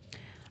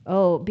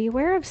 Oh,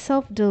 beware of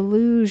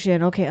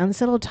self-delusion. Okay,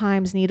 unsettled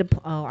times need to...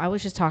 Oh, I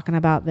was just talking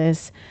about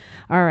this.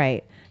 All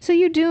right. So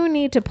you do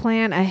need to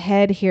plan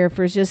ahead here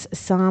for just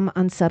some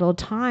unsettled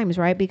times,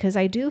 right? Because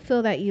I do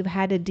feel that you've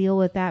had to deal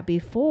with that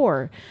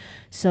before.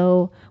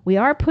 So we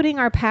are putting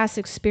our past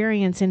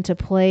experience into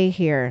play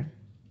here.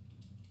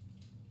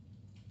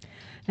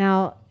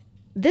 Now,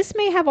 this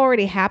may have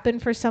already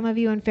happened for some of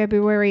you in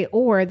February,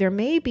 or there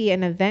may be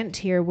an event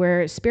here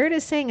where Spirit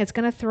is saying it's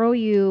going to throw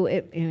you,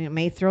 it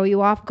may throw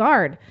you off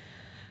guard.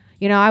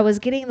 I was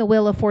getting the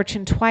Wheel of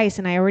Fortune twice,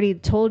 and I already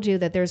told you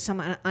that there's some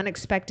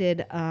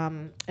unexpected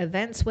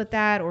events with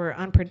that, or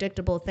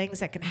unpredictable things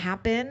that can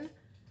happen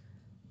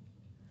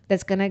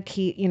that's going to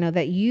keep,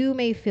 that you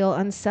may feel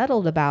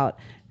unsettled about.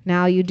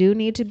 Now, you do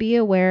need to be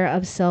aware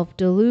of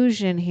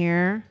self-delusion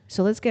here.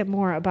 So let's get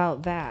more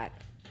about that.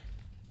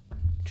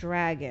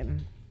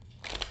 Dragon.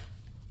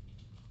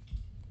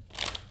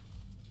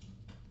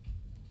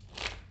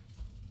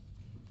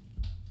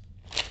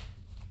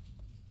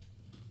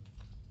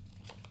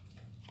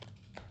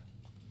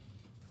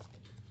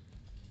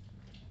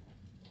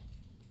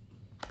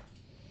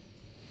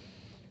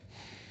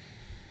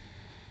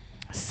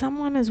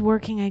 Someone is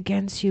working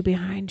against you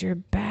behind your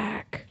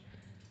back.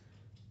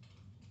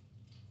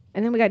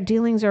 And then we got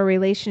dealings or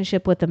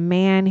relationship with a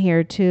man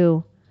here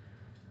too.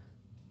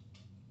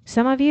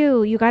 Some of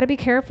you, you got to be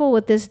careful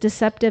with this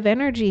deceptive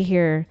energy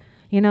here.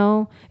 You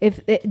know,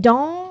 if it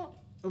don't,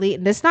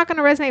 it's not going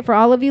to resonate for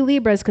all of you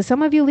Libras, because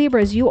some of you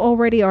Libras, you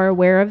already are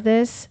aware of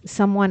this.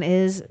 Someone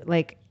is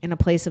like in a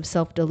place of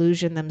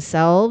self-delusion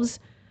themselves,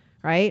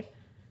 right?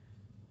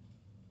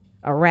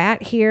 A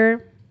rat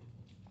here.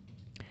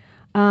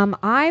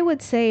 I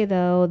would say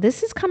though,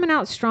 this is coming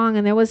out strong,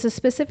 and there was a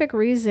specific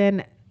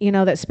reason, you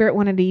know, that Spirit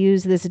wanted to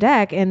use this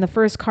deck. And the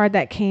first card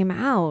that came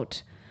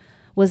out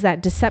was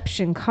that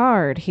deception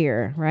card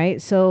here,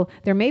 right? So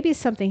there may be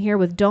something here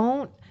with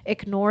don't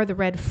ignore the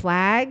red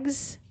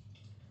flags.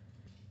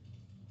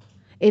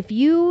 If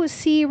you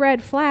see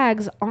red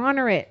flags,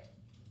 honor it.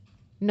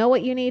 Know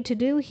what you need to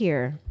do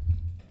here.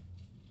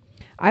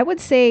 I would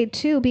say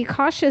too, be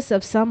cautious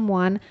of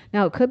someone.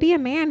 Now it could be a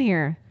man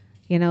here,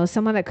 you know,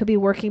 someone that could be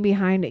working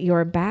behind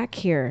your back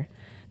here.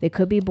 They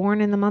could be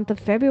born in the month of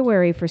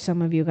February for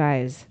some of you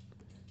guys.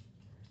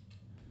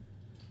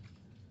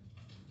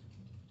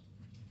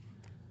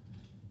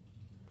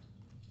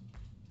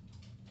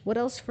 What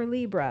else for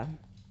Libra?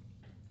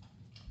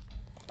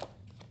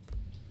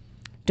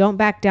 Don't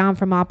back down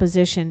from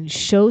opposition.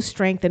 Show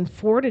strength and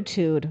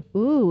fortitude.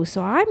 Ooh,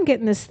 so I'm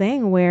getting this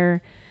thing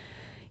where,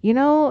 you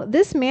know,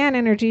 this man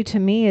energy to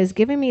me is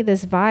giving me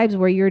this vibes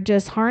where you're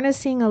just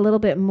harnessing a little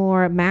bit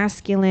more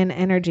masculine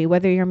energy,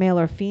 whether you're male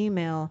or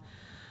female.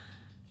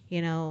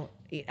 You know,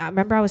 I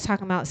remember I was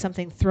talking about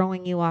something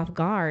throwing you off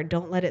guard.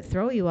 Don't let it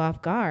throw you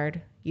off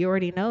guard. You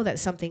already know that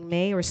something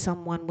may or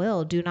someone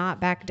will. Do not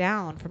back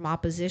down from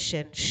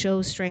opposition.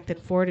 Show strength and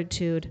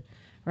fortitude,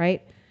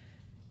 right?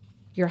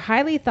 You're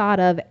highly thought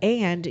of,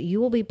 and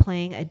you will be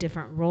playing a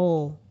different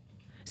role.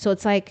 So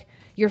it's like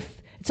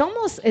it's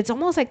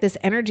almost like this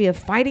energy of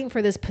fighting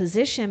for this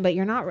position, but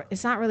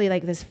it's not really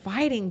like this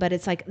fighting, but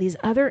it's like these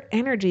other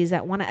energies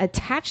that want to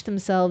attach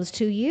themselves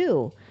to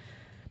you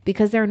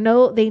because they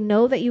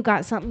know that you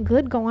got something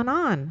good going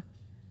on.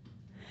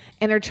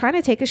 And they're trying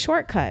to take a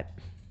shortcut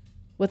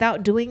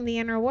without doing the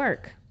inner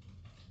work.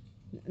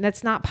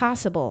 That's not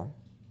possible.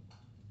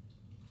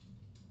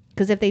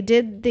 Because if they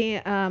did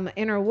the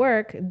inner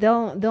work,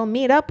 they'll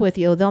meet up with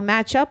you. They'll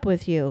match up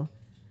with you.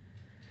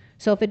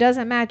 So if it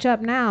doesn't match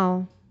up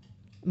now,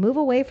 move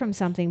away from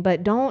something.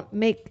 But don't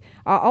make...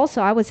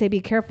 Also, I would say be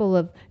careful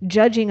of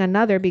judging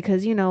another,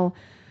 because, you know,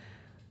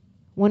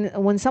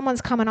 when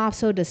someone's coming off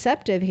so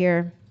deceptive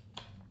here,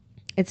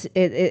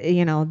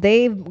 you know,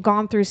 they've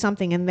gone through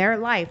something in their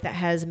life that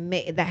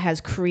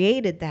has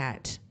created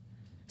that.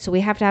 So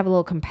we have to have a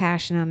little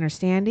compassion and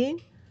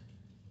understanding.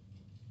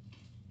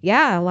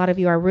 Yeah, a lot of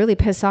you are really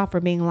pissed off for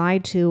being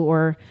lied to,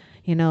 or,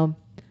 you know,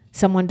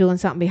 someone doing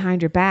something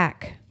behind your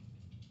back.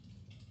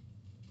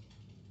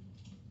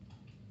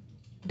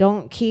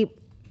 Don't keep...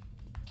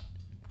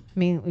 I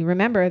mean,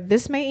 remember,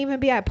 this may even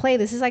be at play.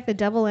 This is like the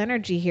devil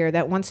energy here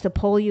that wants to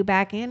pull you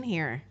back in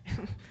here.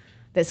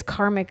 This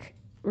karmic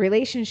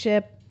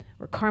relationship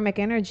or karmic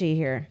energy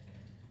here.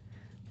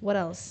 What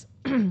else?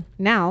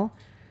 Now,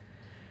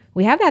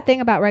 we have that thing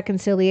about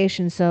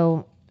reconciliation.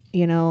 So,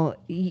 you know,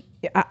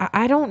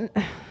 I don't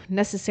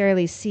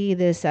necessarily see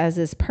this as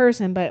this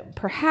person, but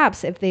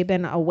perhaps if they've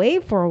been away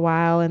for a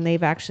while and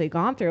they've actually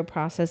gone through a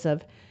process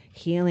of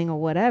healing or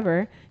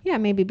whatever, yeah,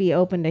 maybe be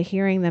open to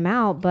hearing them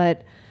out.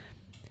 But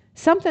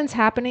something's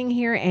happening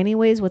here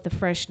anyways with a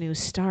fresh new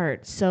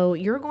start. So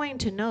you're going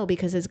to know,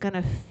 because it's going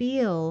to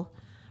feel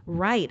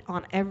right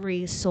on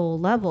every soul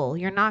level.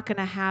 You're not going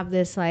to have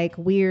this like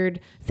weird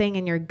thing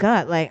in your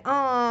gut like,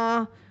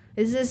 oh,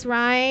 is this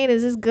right?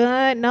 Is this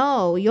good?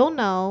 No, you'll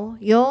know.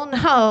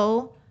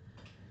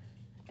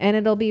 And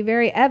it'll be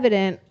very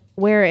evident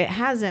where it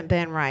hasn't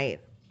been right.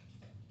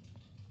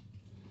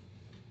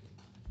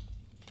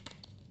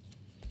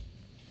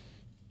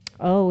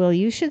 Oh, well,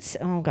 you should...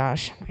 Oh,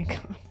 gosh. My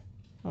God.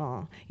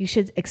 Oh, you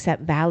should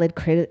accept valid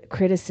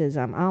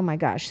criticism. Oh, my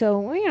gosh.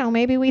 So, you know,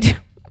 maybe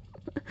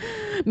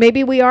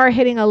maybe we are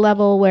hitting a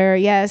level where,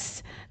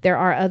 yes, there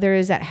are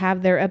others that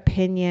have their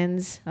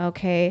opinions.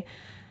 Okay.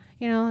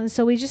 You know, and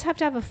so we just have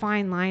to have a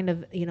fine line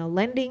of, you know,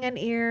 lending an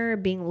ear,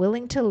 being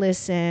willing to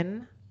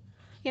listen,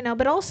 you know,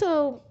 but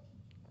also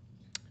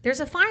there's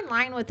a fine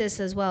line with this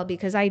as well,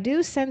 because I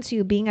do sense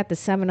you being at the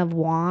Seven of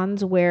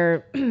Wands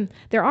where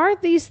there are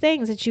these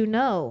things that you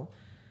know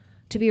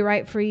to be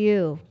right for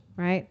you,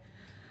 right?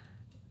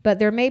 But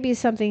there may be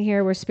something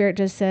here where Spirit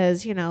just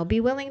says, you know, be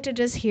willing to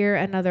just hear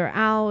another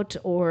out,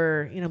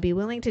 or, you know, be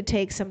willing to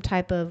take some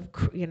type of,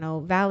 you know,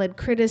 valid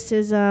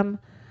criticism,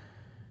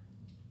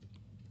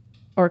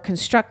 or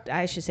constructive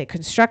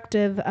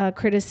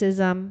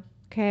criticism.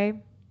 Okay.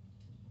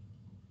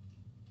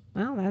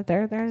 Well,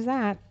 there's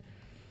that.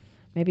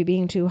 Maybe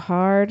being too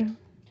hard.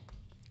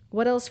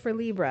 What else for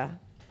Libra?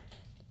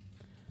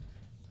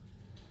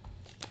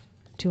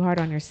 Too hard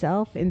on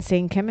yourself.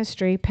 Insane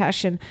chemistry,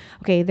 passion.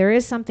 Okay, there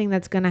is something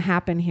that's going to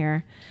happen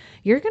here.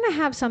 You're going to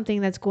have something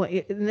that's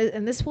going,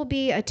 and this will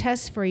be a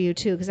test for you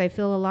too, because I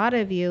feel a lot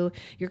of you,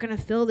 you're going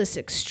to feel this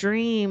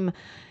extreme,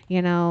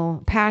 you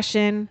know,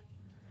 passion,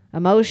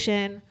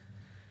 emotion.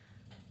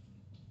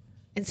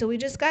 And so we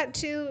just got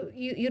to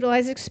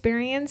utilize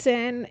experience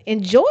and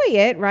enjoy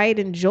it, right?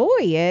 Enjoy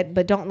it,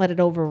 but don't let it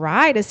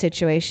override a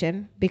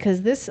situation,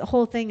 because this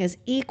whole thing is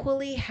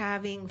equally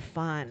having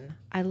fun.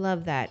 I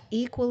love that.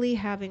 Equally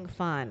having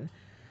fun.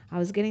 I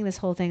was getting this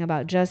whole thing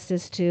about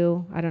justice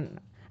too. I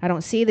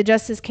don't see the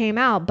justice came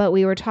out, but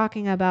we were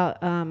talking about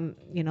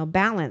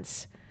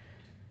balance.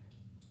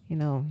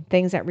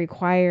 Things that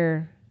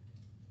require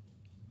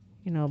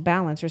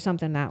balance or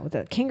something. That with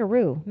the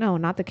kangaroo. No,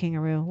 not the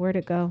kangaroo. Where'd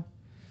it go?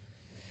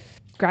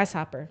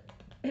 Grasshopper.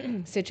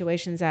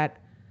 Situations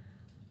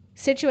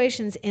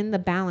in the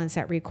balance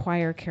that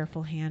require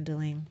careful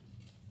handling.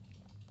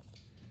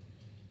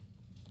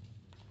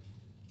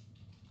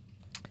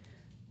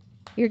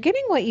 You're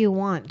getting what you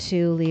want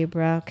to,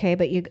 Libra, okay?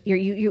 But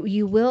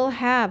you will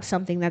have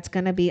something that's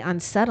going to be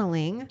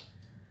unsettling,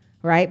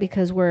 right?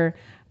 Because we're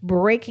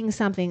breaking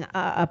something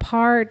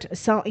apart.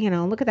 So,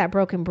 look at that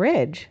broken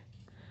bridge.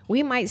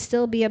 We might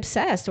still be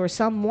obsessed, or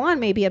someone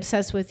may be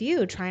obsessed with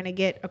you trying to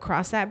get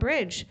across that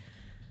bridge.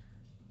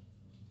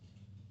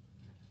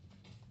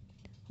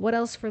 What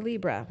else for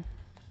Libra?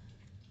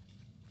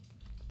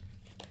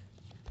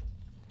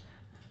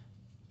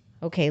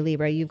 Okay,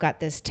 Libra, you've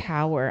got this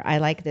tower. I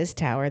like this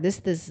tower.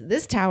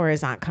 This tower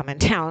is not coming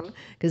down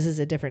because this is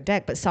a different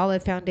deck, but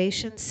solid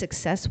foundation,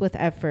 success with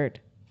effort.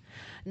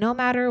 No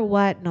matter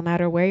what, no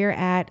matter where you're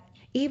at,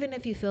 even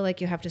if you feel like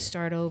you have to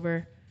start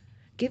over,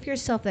 give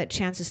yourself that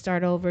chance to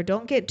start over.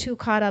 Don't get too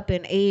caught up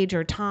in age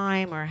or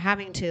time or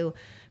having to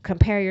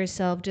compare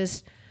yourself.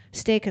 Just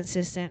stay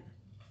consistent.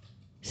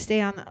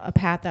 Stay on a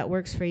path that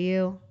works for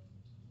you.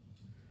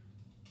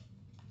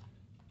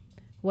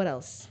 What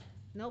else?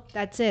 Nope,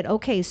 that's it.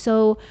 Okay,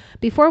 so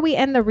before we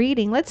end the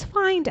reading, let's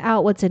find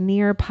out what's a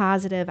near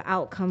positive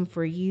outcome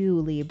for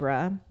you,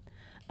 Libra.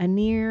 A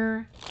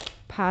near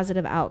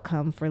positive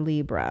outcome for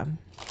Libra.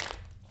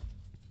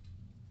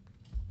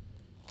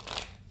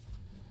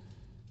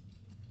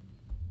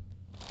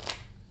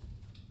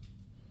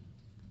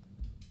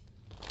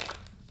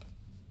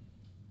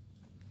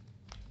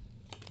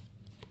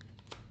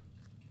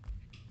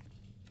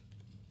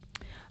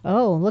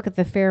 Oh, look at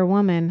the fair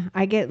woman.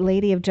 I get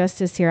Lady of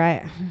Justice here.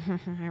 I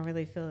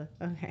really feel it.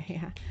 Okay,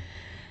 yeah.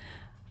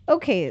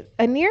 Okay,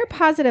 a near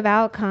positive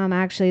outcome,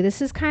 actually.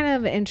 This is kind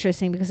of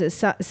interesting because it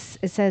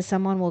says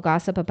someone will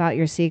gossip about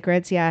your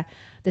secrets. Yeah,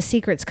 the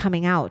secret's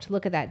coming out.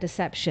 Look at that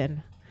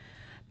deception.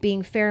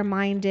 Being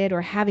fair-minded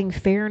or having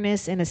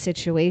fairness in a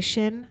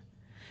situation.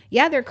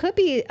 Yeah, there could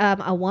be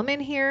a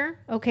woman here,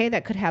 okay,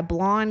 that could have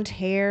blonde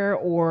hair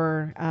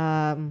or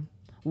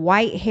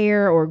white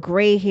hair or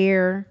gray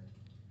hair.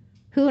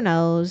 Who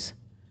knows?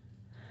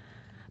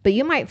 But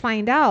you might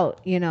find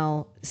out,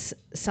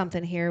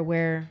 something here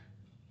where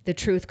the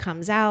truth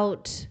comes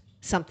out,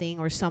 something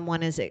or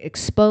someone is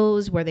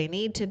exposed where they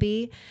need to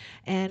be,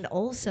 and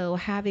also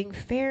having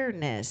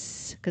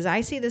fairness. Because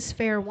I see this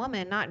fair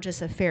woman, not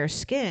just a fair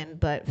skin,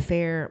 but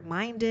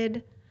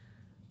fair-minded,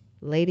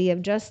 Lady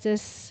of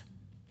Justice.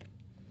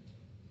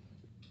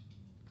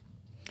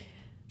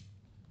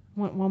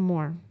 One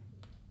more.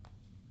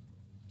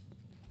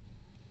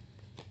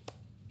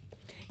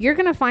 You're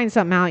going to find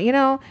something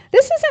out.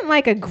 This isn't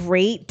like a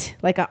great,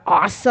 like an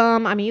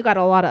awesome, you got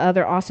a lot of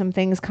other awesome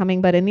things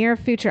coming, but a near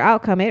future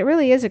outcome, it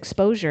really is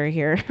exposure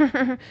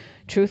here.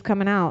 Truth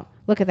coming out.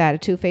 Look at that, a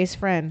two-faced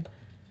friend.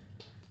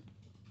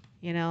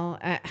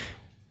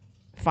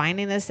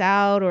 Finding this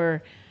out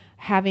or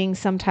having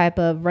some type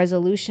of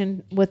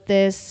resolution with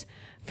this,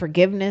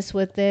 forgiveness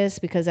with this,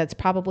 because that's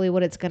probably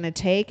what it's going to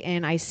take.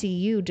 And I see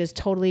you just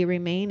totally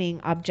remaining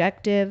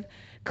objective,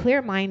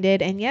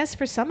 clear-minded. And yes,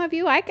 for some of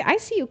you, I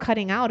see you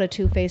cutting out a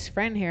two-faced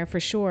friend here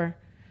for sure.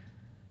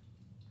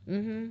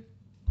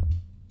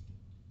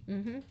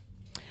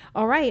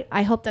 All right.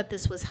 I hope that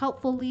this was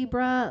helpful,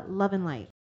 Libra. Love and light.